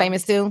 My friend is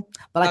famous too,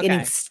 but like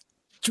an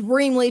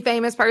extremely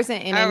famous person.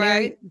 And they're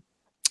married.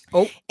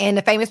 And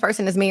the famous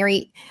person is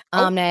married.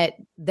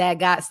 That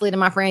got slid in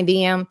my friend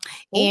DM.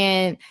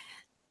 And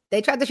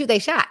they tried to shoot their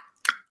shot.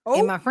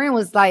 And my friend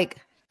was like,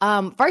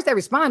 first they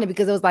responded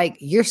because it was like,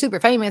 you're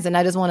super famous. And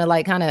I just want to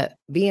like kind of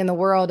be in the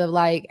world of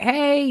like,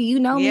 hey, you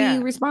know me,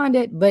 you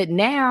responded. But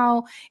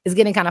now it's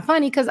getting kind of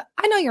funny because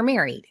I know you're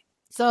married.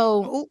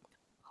 So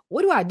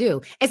what do I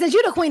do? And since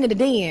you're the queen of the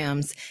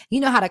DMs,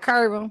 you know how to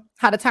curve them,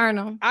 how to turn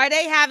them. Are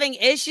they having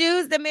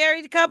issues, the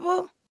married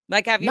couple?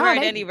 Like, have you heard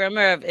any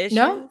rumor of issues?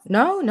 No.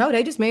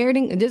 They just married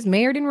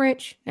and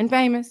rich and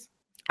famous.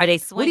 Are they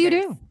swingers? What do you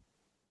do?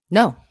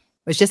 No.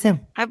 It's just him.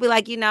 I'd be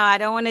like, I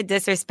don't want to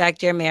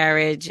disrespect your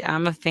marriage.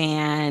 I'm a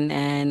fan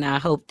and I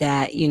hope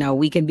that,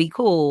 we can be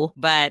cool,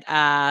 but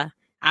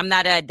I'm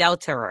not an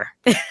adulterer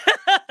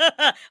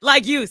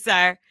like you,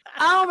 sir.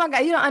 Oh my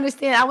God. You don't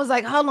understand. I was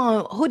like, hold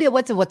on. Who did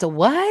what to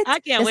what?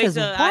 I can't wait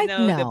till I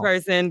know the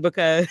person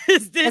because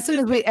as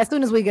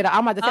soon as we get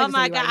I'm about to text you. Oh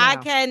my God. I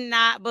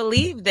cannot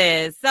believe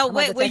this. So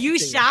wait, were you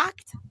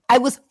shocked? I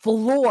was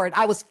floored.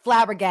 I was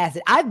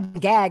flabbergasted. I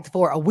gagged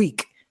for a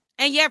week.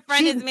 And your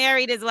friend is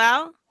married as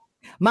well?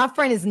 My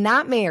friend is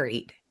not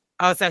married.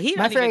 Oh, so he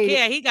don't even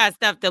care. He got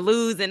stuff to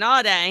lose and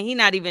all that, and he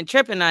not even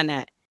tripping on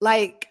that.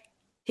 Like,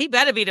 he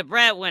better be the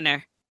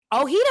breadwinner.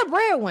 Oh, he the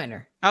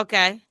breadwinner.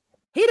 Okay.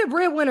 He the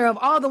breadwinner of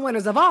all the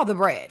winners of all the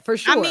bread, for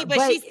sure. I mean,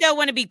 but she still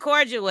want to be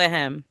cordial with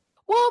him.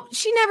 Well,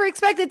 she never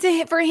expected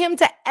for him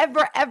to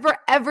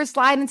ever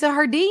slide into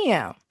her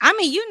DM. I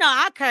mean,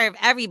 I curve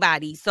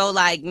everybody. So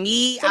like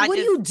me, so what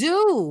do you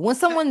do when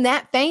someone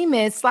that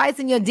famous slides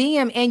in your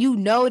DM and you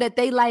know that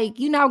they like,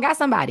 got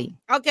somebody?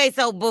 Okay,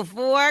 so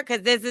before,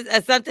 because this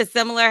is something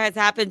similar has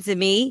happened to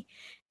me.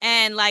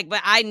 And like,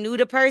 but I knew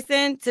the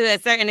person to a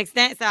certain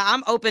extent. So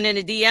I'm opening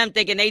the DM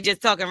thinking they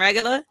just talking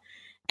regular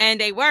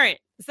and they weren't.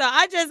 So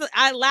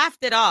I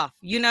laughed it off.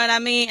 You know what I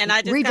mean? And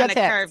I just kind of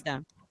curved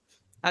them.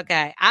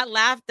 Okay. I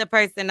laughed the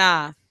person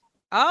off.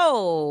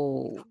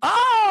 Oh.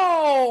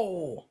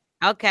 Oh.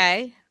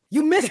 Okay.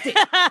 You missed it.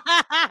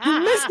 You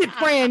missed it,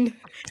 friend.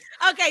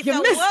 Okay, so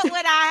what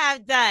would I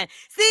have done?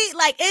 See,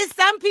 like, it's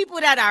some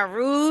people that are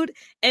rude,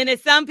 and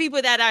it's some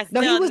people that are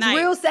still he was nice.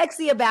 real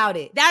sexy about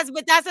it. That's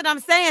what I'm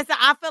saying. So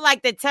I feel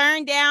like the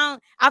turn down,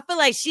 I feel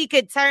like she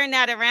could turn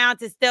that around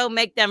to still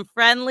make them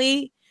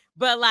friendly,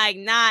 but like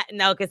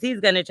because he's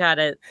gonna try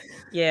to,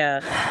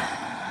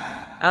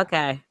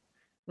 Okay.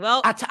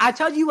 Well, I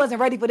told you wasn't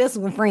ready for this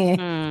one,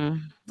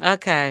 friend.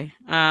 Okay.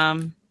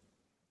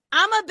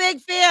 I'm a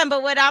big fan,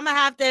 but what I'm gonna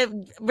have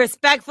to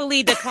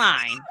respectfully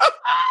decline.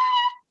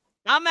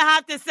 I'm gonna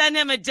have to send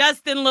him a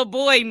Justin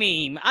LeBoy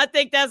meme. I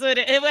think that's what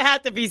it would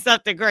have to be,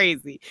 something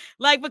crazy.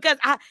 Like, because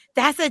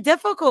that's a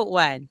difficult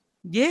one.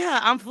 Yeah,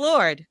 I'm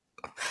floored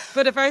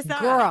for the first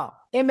time. Girl,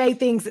 it made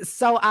things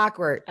so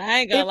awkward. I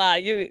ain't gonna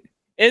lie.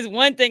 It's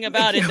one thing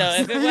about it though.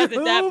 If it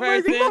wasn't that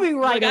person,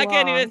 look, I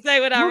can't even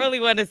say what I really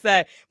want to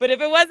say. But if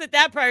it wasn't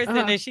that person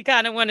and she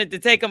kind of wanted to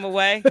take him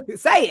away,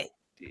 say it.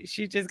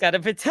 She just got to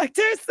protect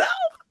herself.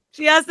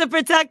 She has to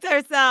protect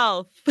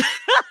herself.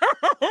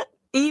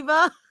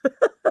 Eva.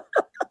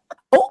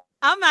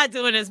 I'm not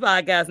doing this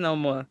podcast no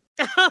more.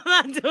 I'm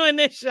not doing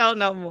this show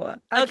no more.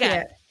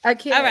 Okay. I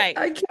can't. All right.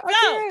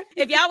 So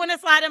if y'all want to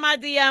slide in my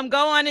DM,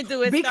 go on and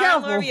do it. Be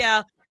careful.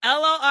 L'Oreal,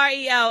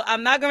 Lorel.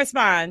 I'm not going to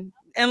respond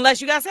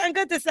unless you got something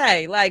good to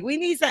say. Like, we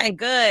need something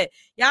good.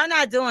 Y'all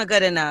not doing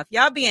good enough.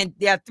 Y'all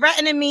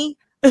threatening me.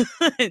 And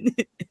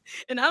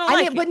I don't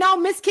like it. But no,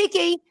 Miss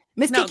Kiki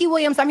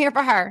Williams, I'm here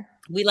for her.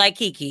 We like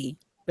Kiki,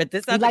 but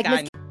this other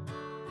guy.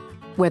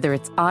 Whether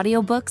it's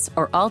audiobooks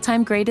or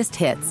all-time greatest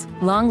hits,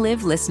 long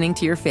live listening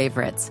to your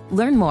favorites.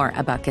 Learn more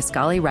about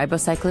Kisqali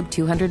Ribociclib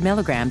 200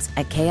 milligrams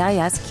at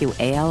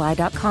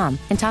KISQALI.com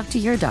and talk to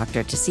your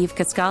doctor to see if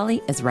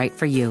Kisqali is right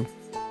for you.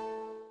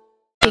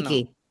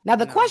 Kiki. Now,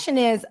 the question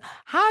is,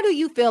 how do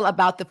you feel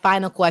about the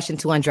final question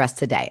to undress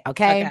today?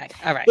 Okay.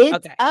 All right.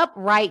 It's up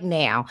right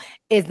now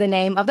is the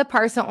name of the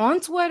person on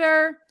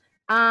Twitter.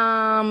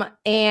 And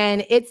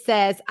it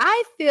says,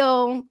 I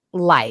feel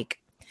like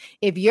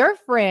if your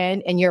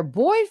friend and your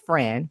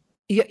boyfriend,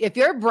 if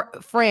your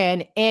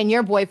friend and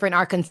your boyfriend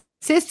are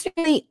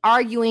consistently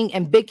arguing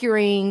and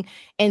bickering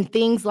and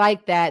things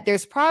like that,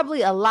 there's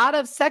probably a lot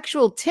of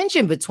sexual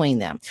tension between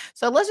them.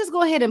 So let's just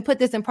go ahead and put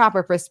this in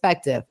proper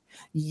perspective.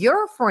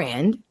 Your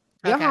friend,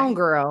 your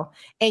homegirl,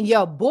 and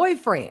your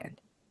boyfriend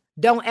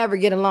don't ever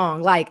get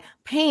along, like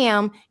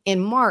Pam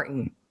and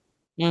Martin.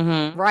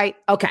 Mm-hmm. Right?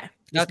 Okay.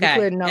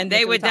 And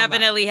they were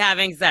definitely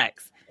having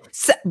sex.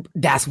 So,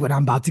 that's what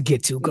I'm about to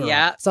get to, girl.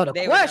 Yeah. So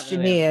the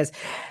question is,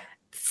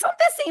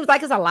 something seems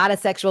like there's a lot of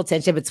sexual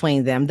tension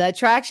between them. The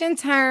attraction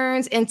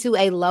turns into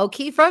a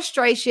low-key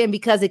frustration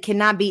because it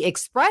cannot be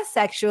expressed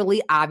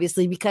sexually,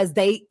 obviously, because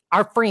they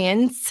are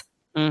friends.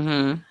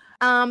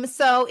 Mm-hmm.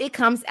 So it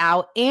comes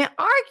out in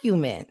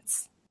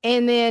arguments.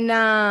 And then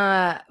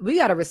we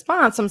got a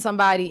response from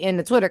somebody in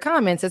the Twitter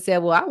comments that said,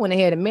 well, I went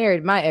ahead and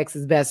married my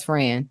ex's best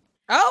friend.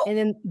 Oh. And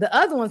then the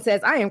other one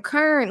says, I am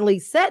currently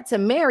set to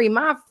marry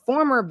my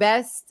former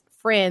best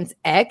friend's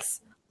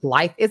ex.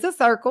 Life is a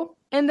circle.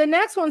 And the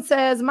next one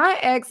says, my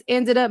ex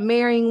ended up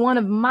marrying one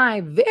of my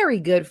very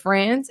good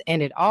friends,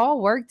 and it all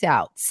worked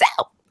out. So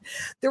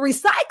the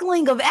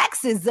recycling of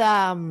exes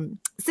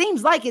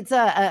seems like it's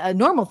a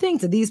normal thing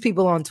to these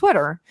people on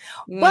Twitter.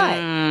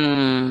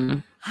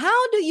 But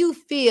how do you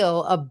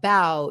feel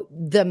about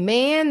the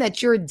man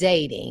that you're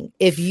dating,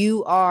 if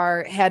you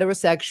are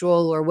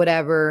heterosexual or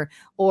whatever,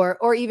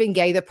 or even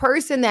gay, the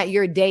person that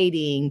you're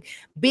dating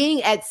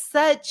being at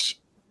such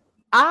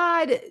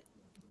odd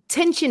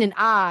tension and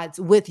odds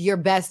with your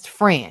best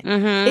friend?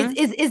 Mm-hmm.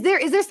 Is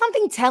there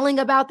something telling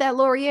about that,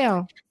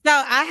 L'Oreal? So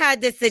I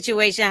had this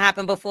situation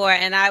happen before,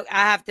 and I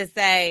have to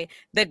say,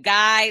 the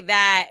guy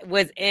that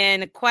was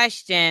in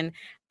question,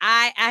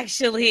 I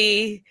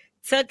actually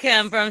took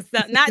him from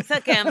not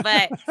took him,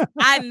 but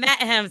I met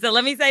him. So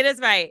let me say this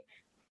right.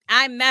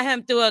 I met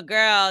him through a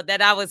girl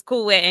that I was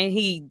cool with, and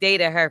he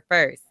dated her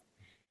first.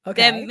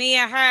 Okay. Then me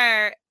and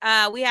her,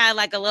 we had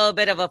like a little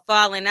bit of a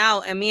falling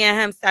out, and me and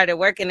him started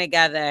working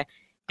together.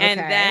 And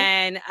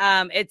then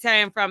it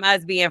turned from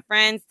us being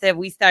friends to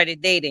we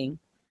started dating,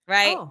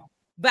 right? Oh.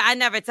 But I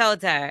never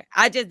told her.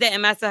 I just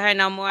didn't mess with her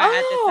no more at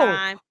the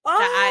time. So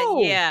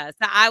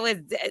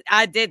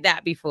I did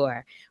that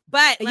before.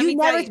 But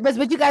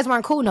but you guys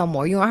weren't cool no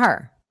more. You and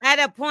her. At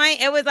a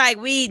point, it was like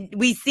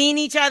we seen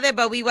each other,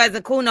 but we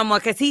wasn't cool no more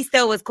because he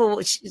still was cool.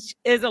 It's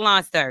a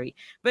long story,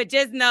 but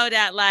just know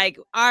that like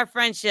our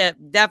friendship,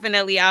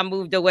 definitely, I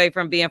moved away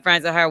from being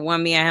friends with her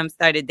when me and him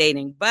started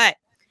dating. But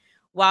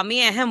while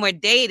me and him were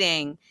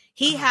dating,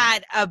 he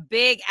had a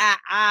big at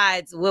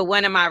odds with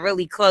one of my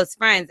really close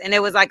friends. And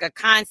it was like a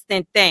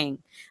constant thing.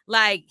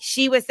 Like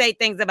she would say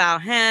things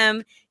about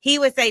him. He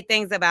would say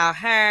things about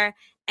her.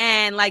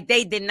 And like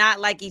they did not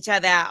like each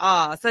other at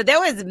all. So there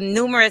was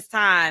numerous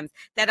times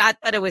that I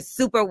thought it was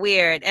super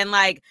weird. And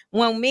like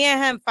when me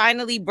and him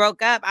finally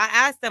broke up, I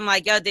asked him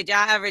like, yo, did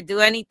y'all ever do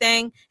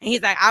anything? And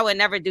he's like, I would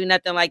never do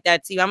nothing like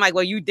that to you. I'm like,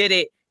 well, you did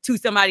it to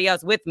somebody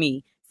else with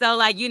me. So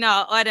like, you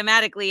know,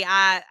 automatically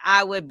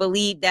I would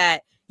believe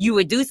that you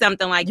would do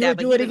something like that.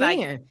 But do it again.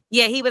 Like,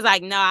 yeah, he was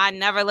like, no, I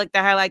never looked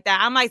at her like that.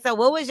 I'm like, so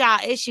what was y'all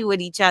issue with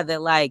each other?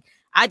 Like,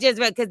 I just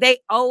read, because they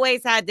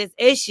always had this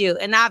issue,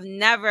 and I've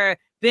never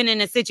been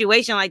in a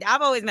situation like that.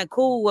 I've always been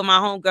cool with my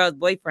homegirls'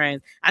 boyfriends.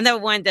 I never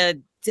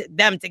wanted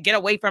them to get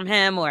away from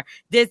him or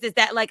this,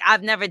 that. Like,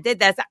 I've never did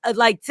that. So,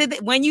 like,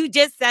 when you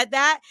just said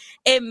that,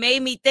 it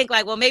made me think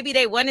like, well, maybe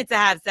they wanted to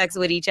have sex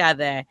with each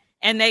other,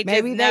 and they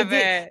maybe just never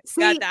got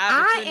the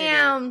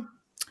opportunity.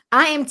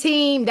 I am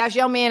team, that's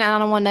your man, and I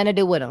don't want nothing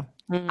to do with him.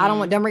 I don't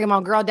want them bring him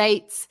on girl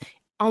dates.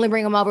 Only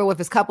bring him over with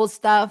his couple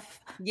stuff.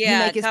 Yeah, you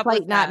make his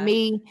plate, not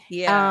me.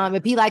 Yeah.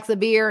 If he likes a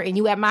beer and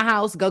you at my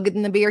house, go get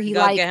him the beer he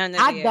likes.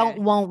 I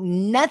don't want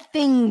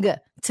nothing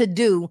to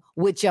do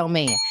with your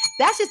man.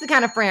 That's just the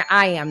kind of friend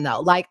I am, though.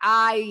 Like,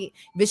 if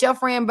it's your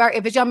friend,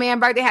 if it's your man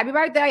birthday, happy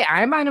birthday.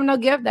 I ain't buying him no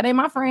gift. That ain't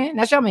my friend.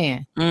 That's your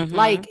man.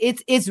 Like,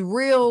 it's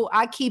real.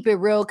 I keep it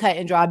real cut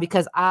and dry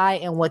because I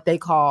am what they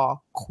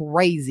call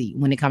crazy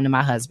when it comes to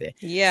my husband.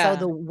 Yeah. So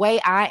the way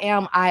I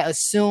am, I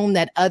assume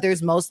that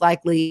others most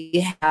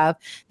likely have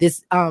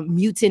this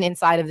mutant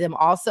inside of them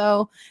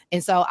also.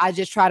 And so I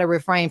just try to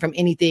refrain from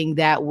anything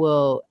that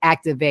will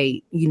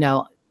activate,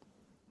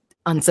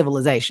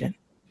 uncivilization.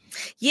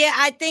 Yeah,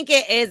 I think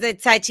it is a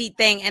touchy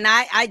thing. And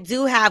I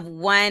do have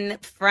one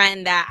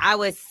friend that I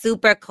was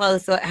super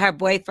close with, her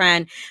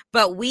boyfriend,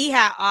 but we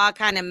had all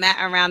kind of met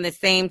around the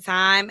same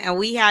time. And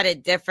we had a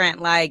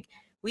different,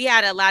 we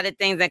had a lot of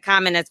things in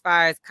common as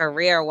far as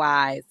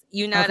career-wise.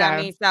 You know what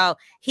I mean? So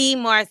he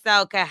more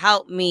so could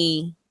help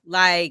me,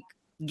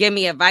 give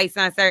me advice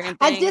on certain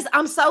things.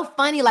 I'm so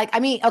funny.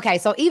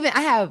 So even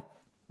I have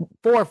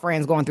 4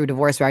 friends going through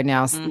divorce right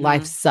now.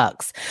 Life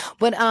sucks.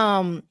 But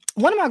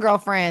one of my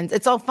girlfriends,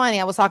 it's so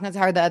funny. I was talking to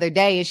her the other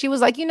day and she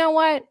was like, you know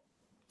what?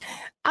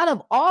 Out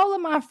of all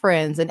of my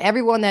friends and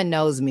everyone that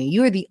knows me,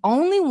 you're the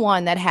only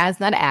one that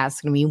has not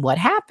asked me what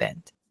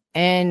happened.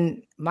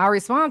 And my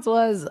response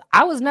was,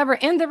 I was never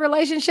in the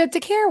relationship to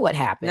care what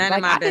happened. None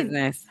of my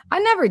business. I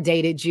never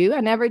dated you. I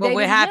never dated you.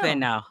 What happened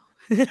now?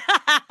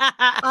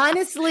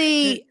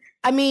 Honestly,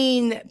 I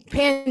mean,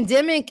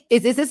 pandemic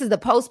this is the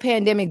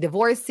post-pandemic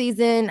divorce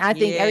season. I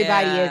think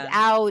everybody is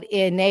out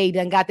and they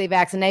done got their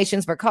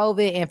vaccinations for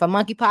COVID and for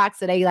monkeypox.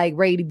 So they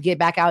ready to get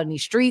back out in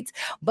these streets.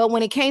 But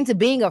when it came to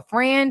being a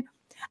friend,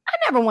 I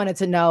never wanted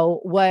to know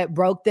what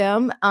broke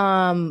them.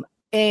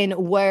 And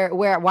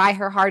why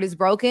her heart is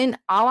broken.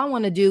 All I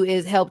want to do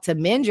is help to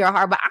mend your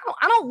heart. But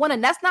I don't want to,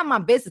 that's not my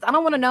business. I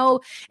don't want to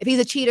know if he's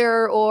a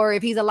cheater or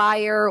if he's a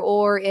liar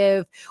or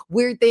if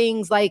weird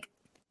things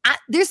I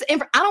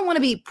don't want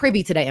to be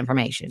privy to that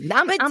information.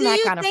 I'm that kind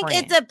of friend. Do you think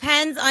it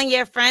depends on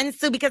your friends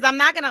too? Because I'm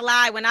not gonna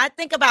lie, when I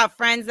think about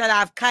friends that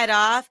I've cut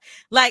off,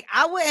 I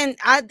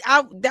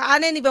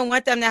didn't even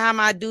want them to have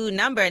my dude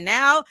number.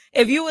 Now,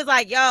 if you was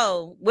like,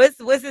 yo, what's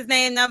his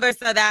name number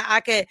so that I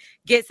could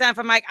get something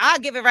from I'll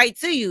give it right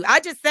to you.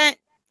 I just sent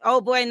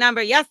old boy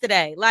number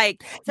yesterday,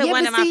 to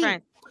one of my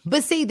friends.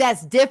 But see,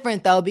 that's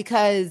different though,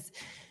 because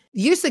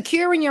you're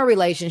secure in your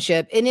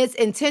relationship and it's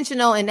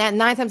intentional, and that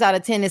 9 times out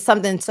of 10 is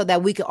something so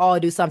that we can all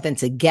do something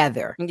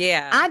together.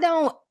 Yeah. I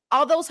don't,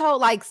 all those whole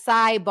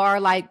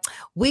sidebar,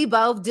 we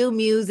both do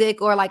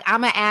music or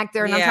I'm an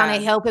actor and I'm trying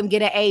to help him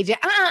get an agent.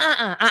 But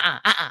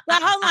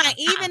hold on,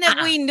 even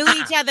if we knew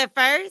each other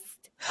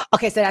first.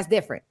 Okay, so that's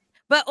different.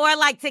 But, or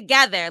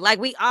together,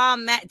 we all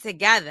met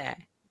together.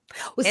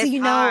 Well, it's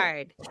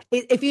hard.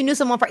 If you knew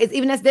someone first,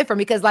 even that's different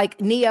because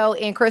Neo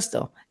and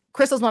Crystal.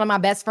 Crystal's one of my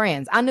best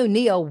friends. I knew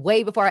Neo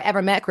way before I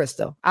ever met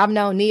Crystal. I've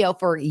known Neo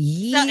for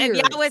years. So if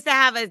y'all was to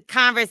have a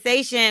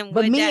conversation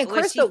but me and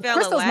Crystal,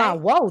 Crystal's my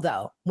whoa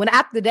though. When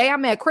after the day I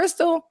met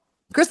Crystal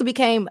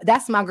became,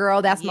 that's my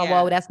girl, that's my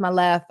whoa, that's my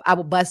left. I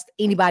would bust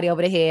anybody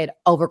over the head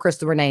over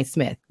Crystal Renee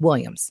Smith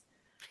Williams.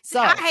 So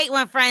I hate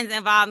when friends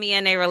involve me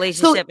in a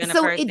relationship in the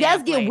first it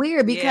does get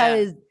weird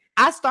because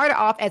I started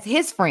off as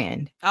his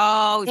friend.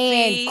 Oh,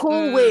 and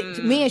cool with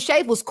me and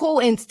Shafe was cool.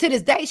 And to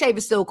this day, Shafe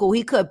is still cool.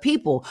 He cut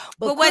people.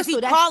 But was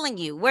he calling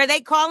you? Were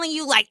they calling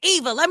you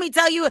Eva? Let me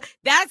tell you,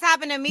 that's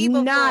happened to me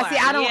before. Nah, see,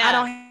 I don't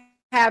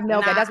have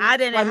no. I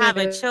didn't have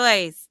a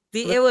choice.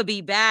 It would be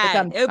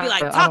bad. It would be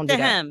talk to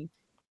him.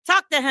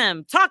 Talk to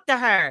him, talk to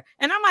her.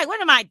 And I'm like, what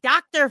am I,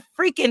 Dr.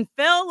 freaking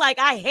Phil?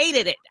 I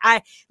hated it.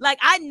 I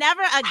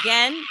never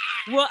again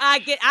but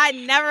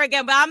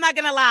I'm not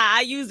gonna lie.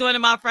 I used one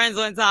of my friends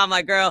one time,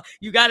 girl,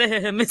 you gotta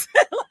hit him. I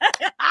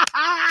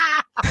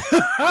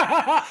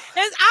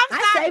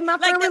saved my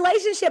friend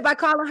relationship by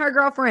calling her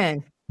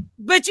girlfriend.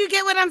 But you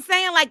get what I'm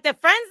saying? The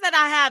friends that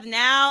I have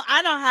now,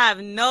 I don't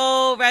have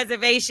no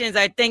reservations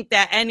or think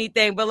that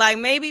anything, but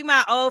maybe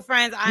my old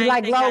friends, I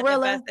ain't think had the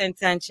best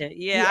intention.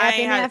 Yeah, I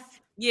ain't have.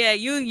 Yeah,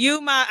 you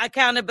my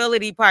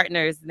accountability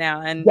partners now,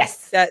 and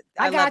yes,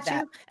 I got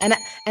you. And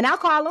I'll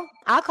call them.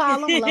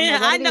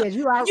 I know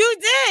you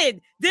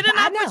did. Didn't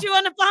I put you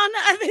on the phone the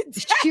other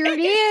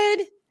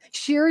day?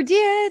 Sure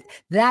did.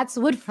 That's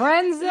what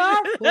friends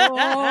are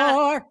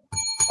for.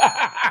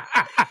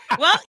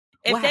 Well,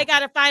 if they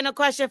got a final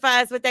question for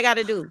us, what they got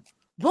to do?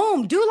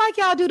 boom, do like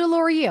y'all do to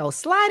L'Oreal.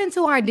 Slide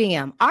into our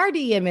DM. Our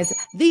DM is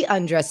The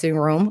Undressing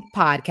Room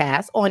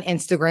Podcast on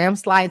Instagram.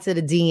 Slide into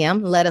the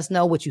DM. Let us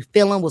know what you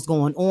feeling, what's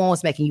going on,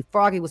 what's making you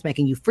froggy, what's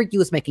making you freaky,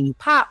 what's making you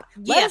pop.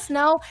 Let us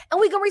know, and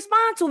we can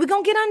respond to it. We're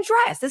going to get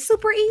undressed. It's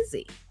super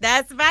easy.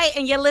 That's right.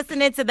 And you're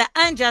listening to the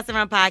Undressing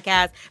Room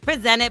Podcast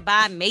presented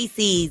by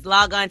Macy's.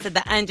 Log on to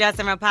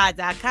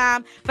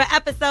theundressingroompod.com for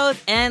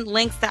episodes and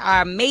links to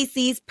our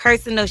Macy's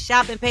personal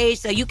shopping page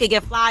so you can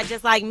get fly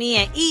just like me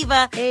and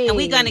Eva. Hey. And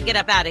we're going to get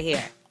up out of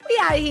here. We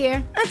out of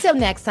here. Until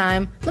next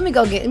time. Let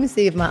me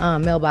see if my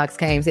mailbox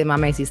came, see if my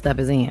Macy's stuff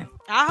is in.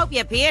 I hope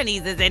your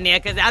peonies is in there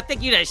because I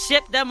think you done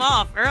shipped them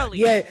off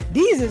earlier. Yeah,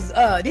 these is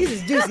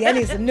juicy. I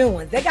need some new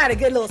ones. They got a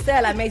good little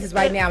sale at Macy's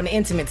right now in the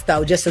intimates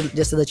though, just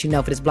to let you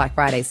know for this Black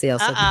Friday sale.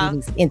 So if you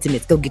need some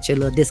intimates, go get your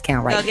little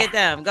discount right now. Go get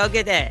them. Go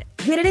get that.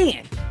 Get it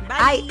in.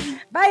 Bye.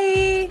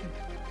 Bye.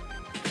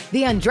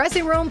 The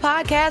Undressing Room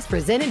Podcast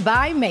presented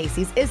by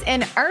Macy's is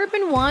an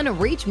Urban One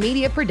Reach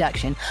Media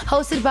production,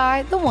 hosted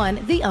by the one,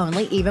 the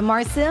only Eva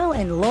Marcille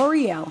and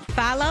L'Oreal.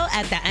 Follow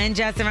at the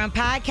Undressing Room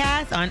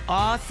Podcast on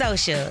all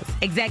socials.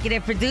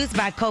 Executive produced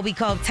by Kobe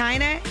Cove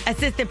Tyner.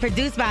 Assistant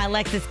produced by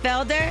Alexis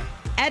Felder.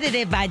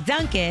 Edited by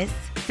Dunkus.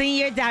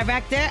 Senior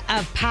Director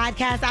of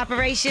Podcast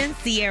Operations,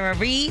 Sierra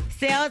Reed.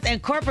 Sales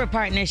and Corporate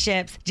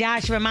Partnerships,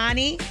 Josh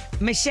Ramani,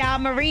 Michelle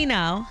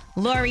Marino,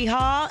 Lori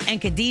Hall, and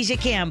Khadijah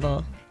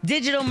Campbell.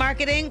 Digital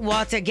Marketing,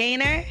 Walter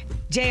Gaynor,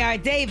 J.R.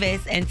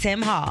 Davis, and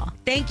Tim Hall.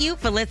 Thank you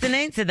for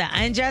listening to the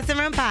Undressing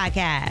Room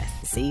Podcast.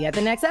 See you at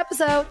the next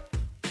episode.